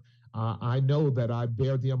sinner, I know that I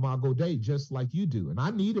bear the Imago Dei just like you do, and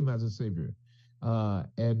I need him as a Savior.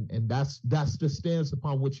 And that's the stance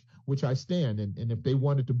upon which I stand. And if they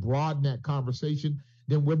wanted to broaden that conversation,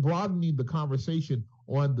 then we're broadening the conversation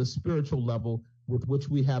on the spiritual level with which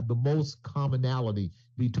we have the most commonality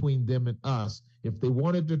between them and us. If they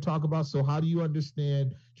wanted to talk about, so how do you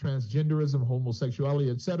understand transgenderism, homosexuality,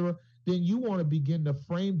 etc., then you want to begin to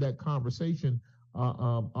frame that conversation,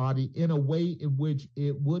 Adi, in a way in which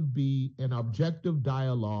it would be an objective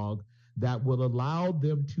dialogue that will allow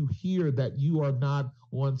them to hear that you are not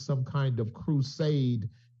on some kind of crusade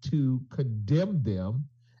to condemn them,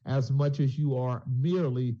 as much as you are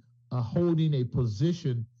merely holding a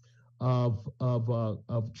position of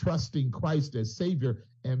trusting Christ as Savior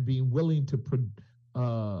and being willing to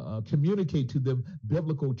communicate to them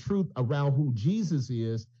biblical truth around who Jesus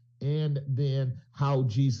is, and then how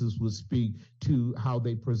Jesus would speak to how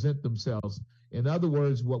they present themselves. In other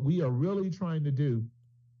words, what we are really trying to do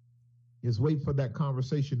is wait for that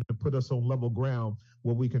conversation to put us on level ground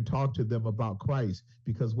where we can talk to them about Christ,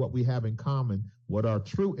 because what we have in common, what our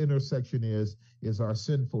true intersection is our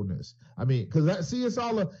sinfulness. I mean, because it's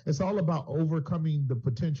all about overcoming the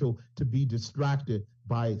potential to be distracted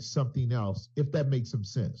by something else, if that makes some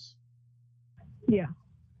sense. Yeah.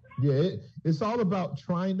 Yeah, it's all about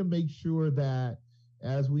trying to make sure that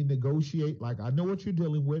as we negotiate, like, I know what you're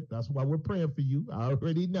dealing with. That's why we're praying for you. I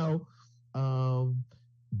already know.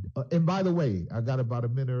 And by the way, I got about a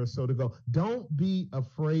minute or so to go. Don't be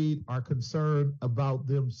afraid or concerned about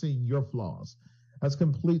them seeing your flaws. That's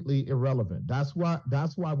completely irrelevant. That's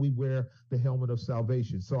why we wear the helmet of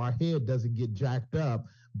salvation, so our head doesn't get jacked up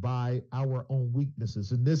by our own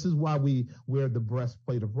weaknesses. And this is why we wear the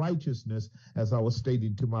breastplate of righteousness, as I was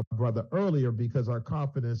stating to my brother earlier, because our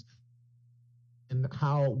confidence in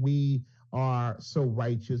how we are so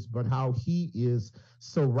righteous, but how he is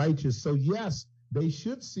so righteous. So yes, they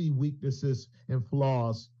should see weaknesses and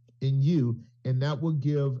flaws in you, and that will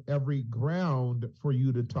give every ground for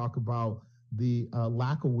you to talk about the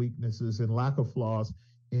lack of weaknesses and lack of flaws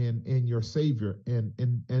in your Savior, and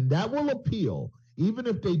that will appeal. Even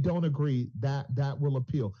if they don't agree, that will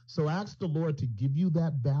appeal. So ask the Lord to give you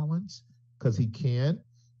that balance, because he can,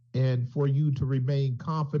 and for you to remain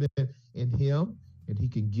confident in him, and he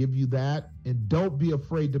can give you that. And don't be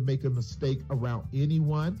afraid to make a mistake around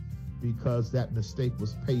anyone, because that mistake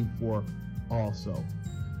was paid for also.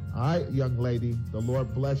 All right, young lady, the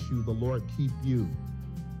Lord bless you. The Lord keep you.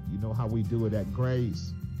 You know how we do it at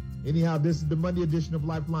Grace. Anyhow, this is the Monday edition of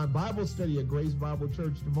Lifeline Bible Study at Grace Bible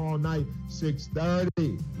Church. Tomorrow night,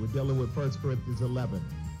 6:30. We're dealing with 1 Corinthians 11.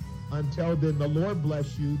 Until then, the Lord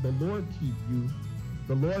bless you. The Lord keep you.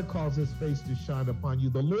 The Lord cause his face to shine upon you.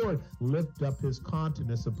 The Lord lift up his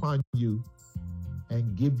countenance upon you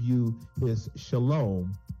and give you his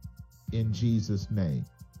shalom in Jesus' name.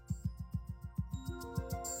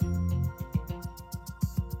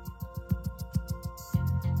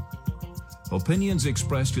 Opinions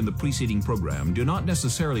expressed in the preceding program do not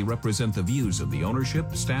necessarily represent the views of the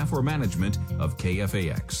ownership, staff, or management of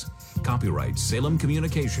KFAX. Copyright Salem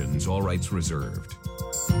Communications, all rights reserved.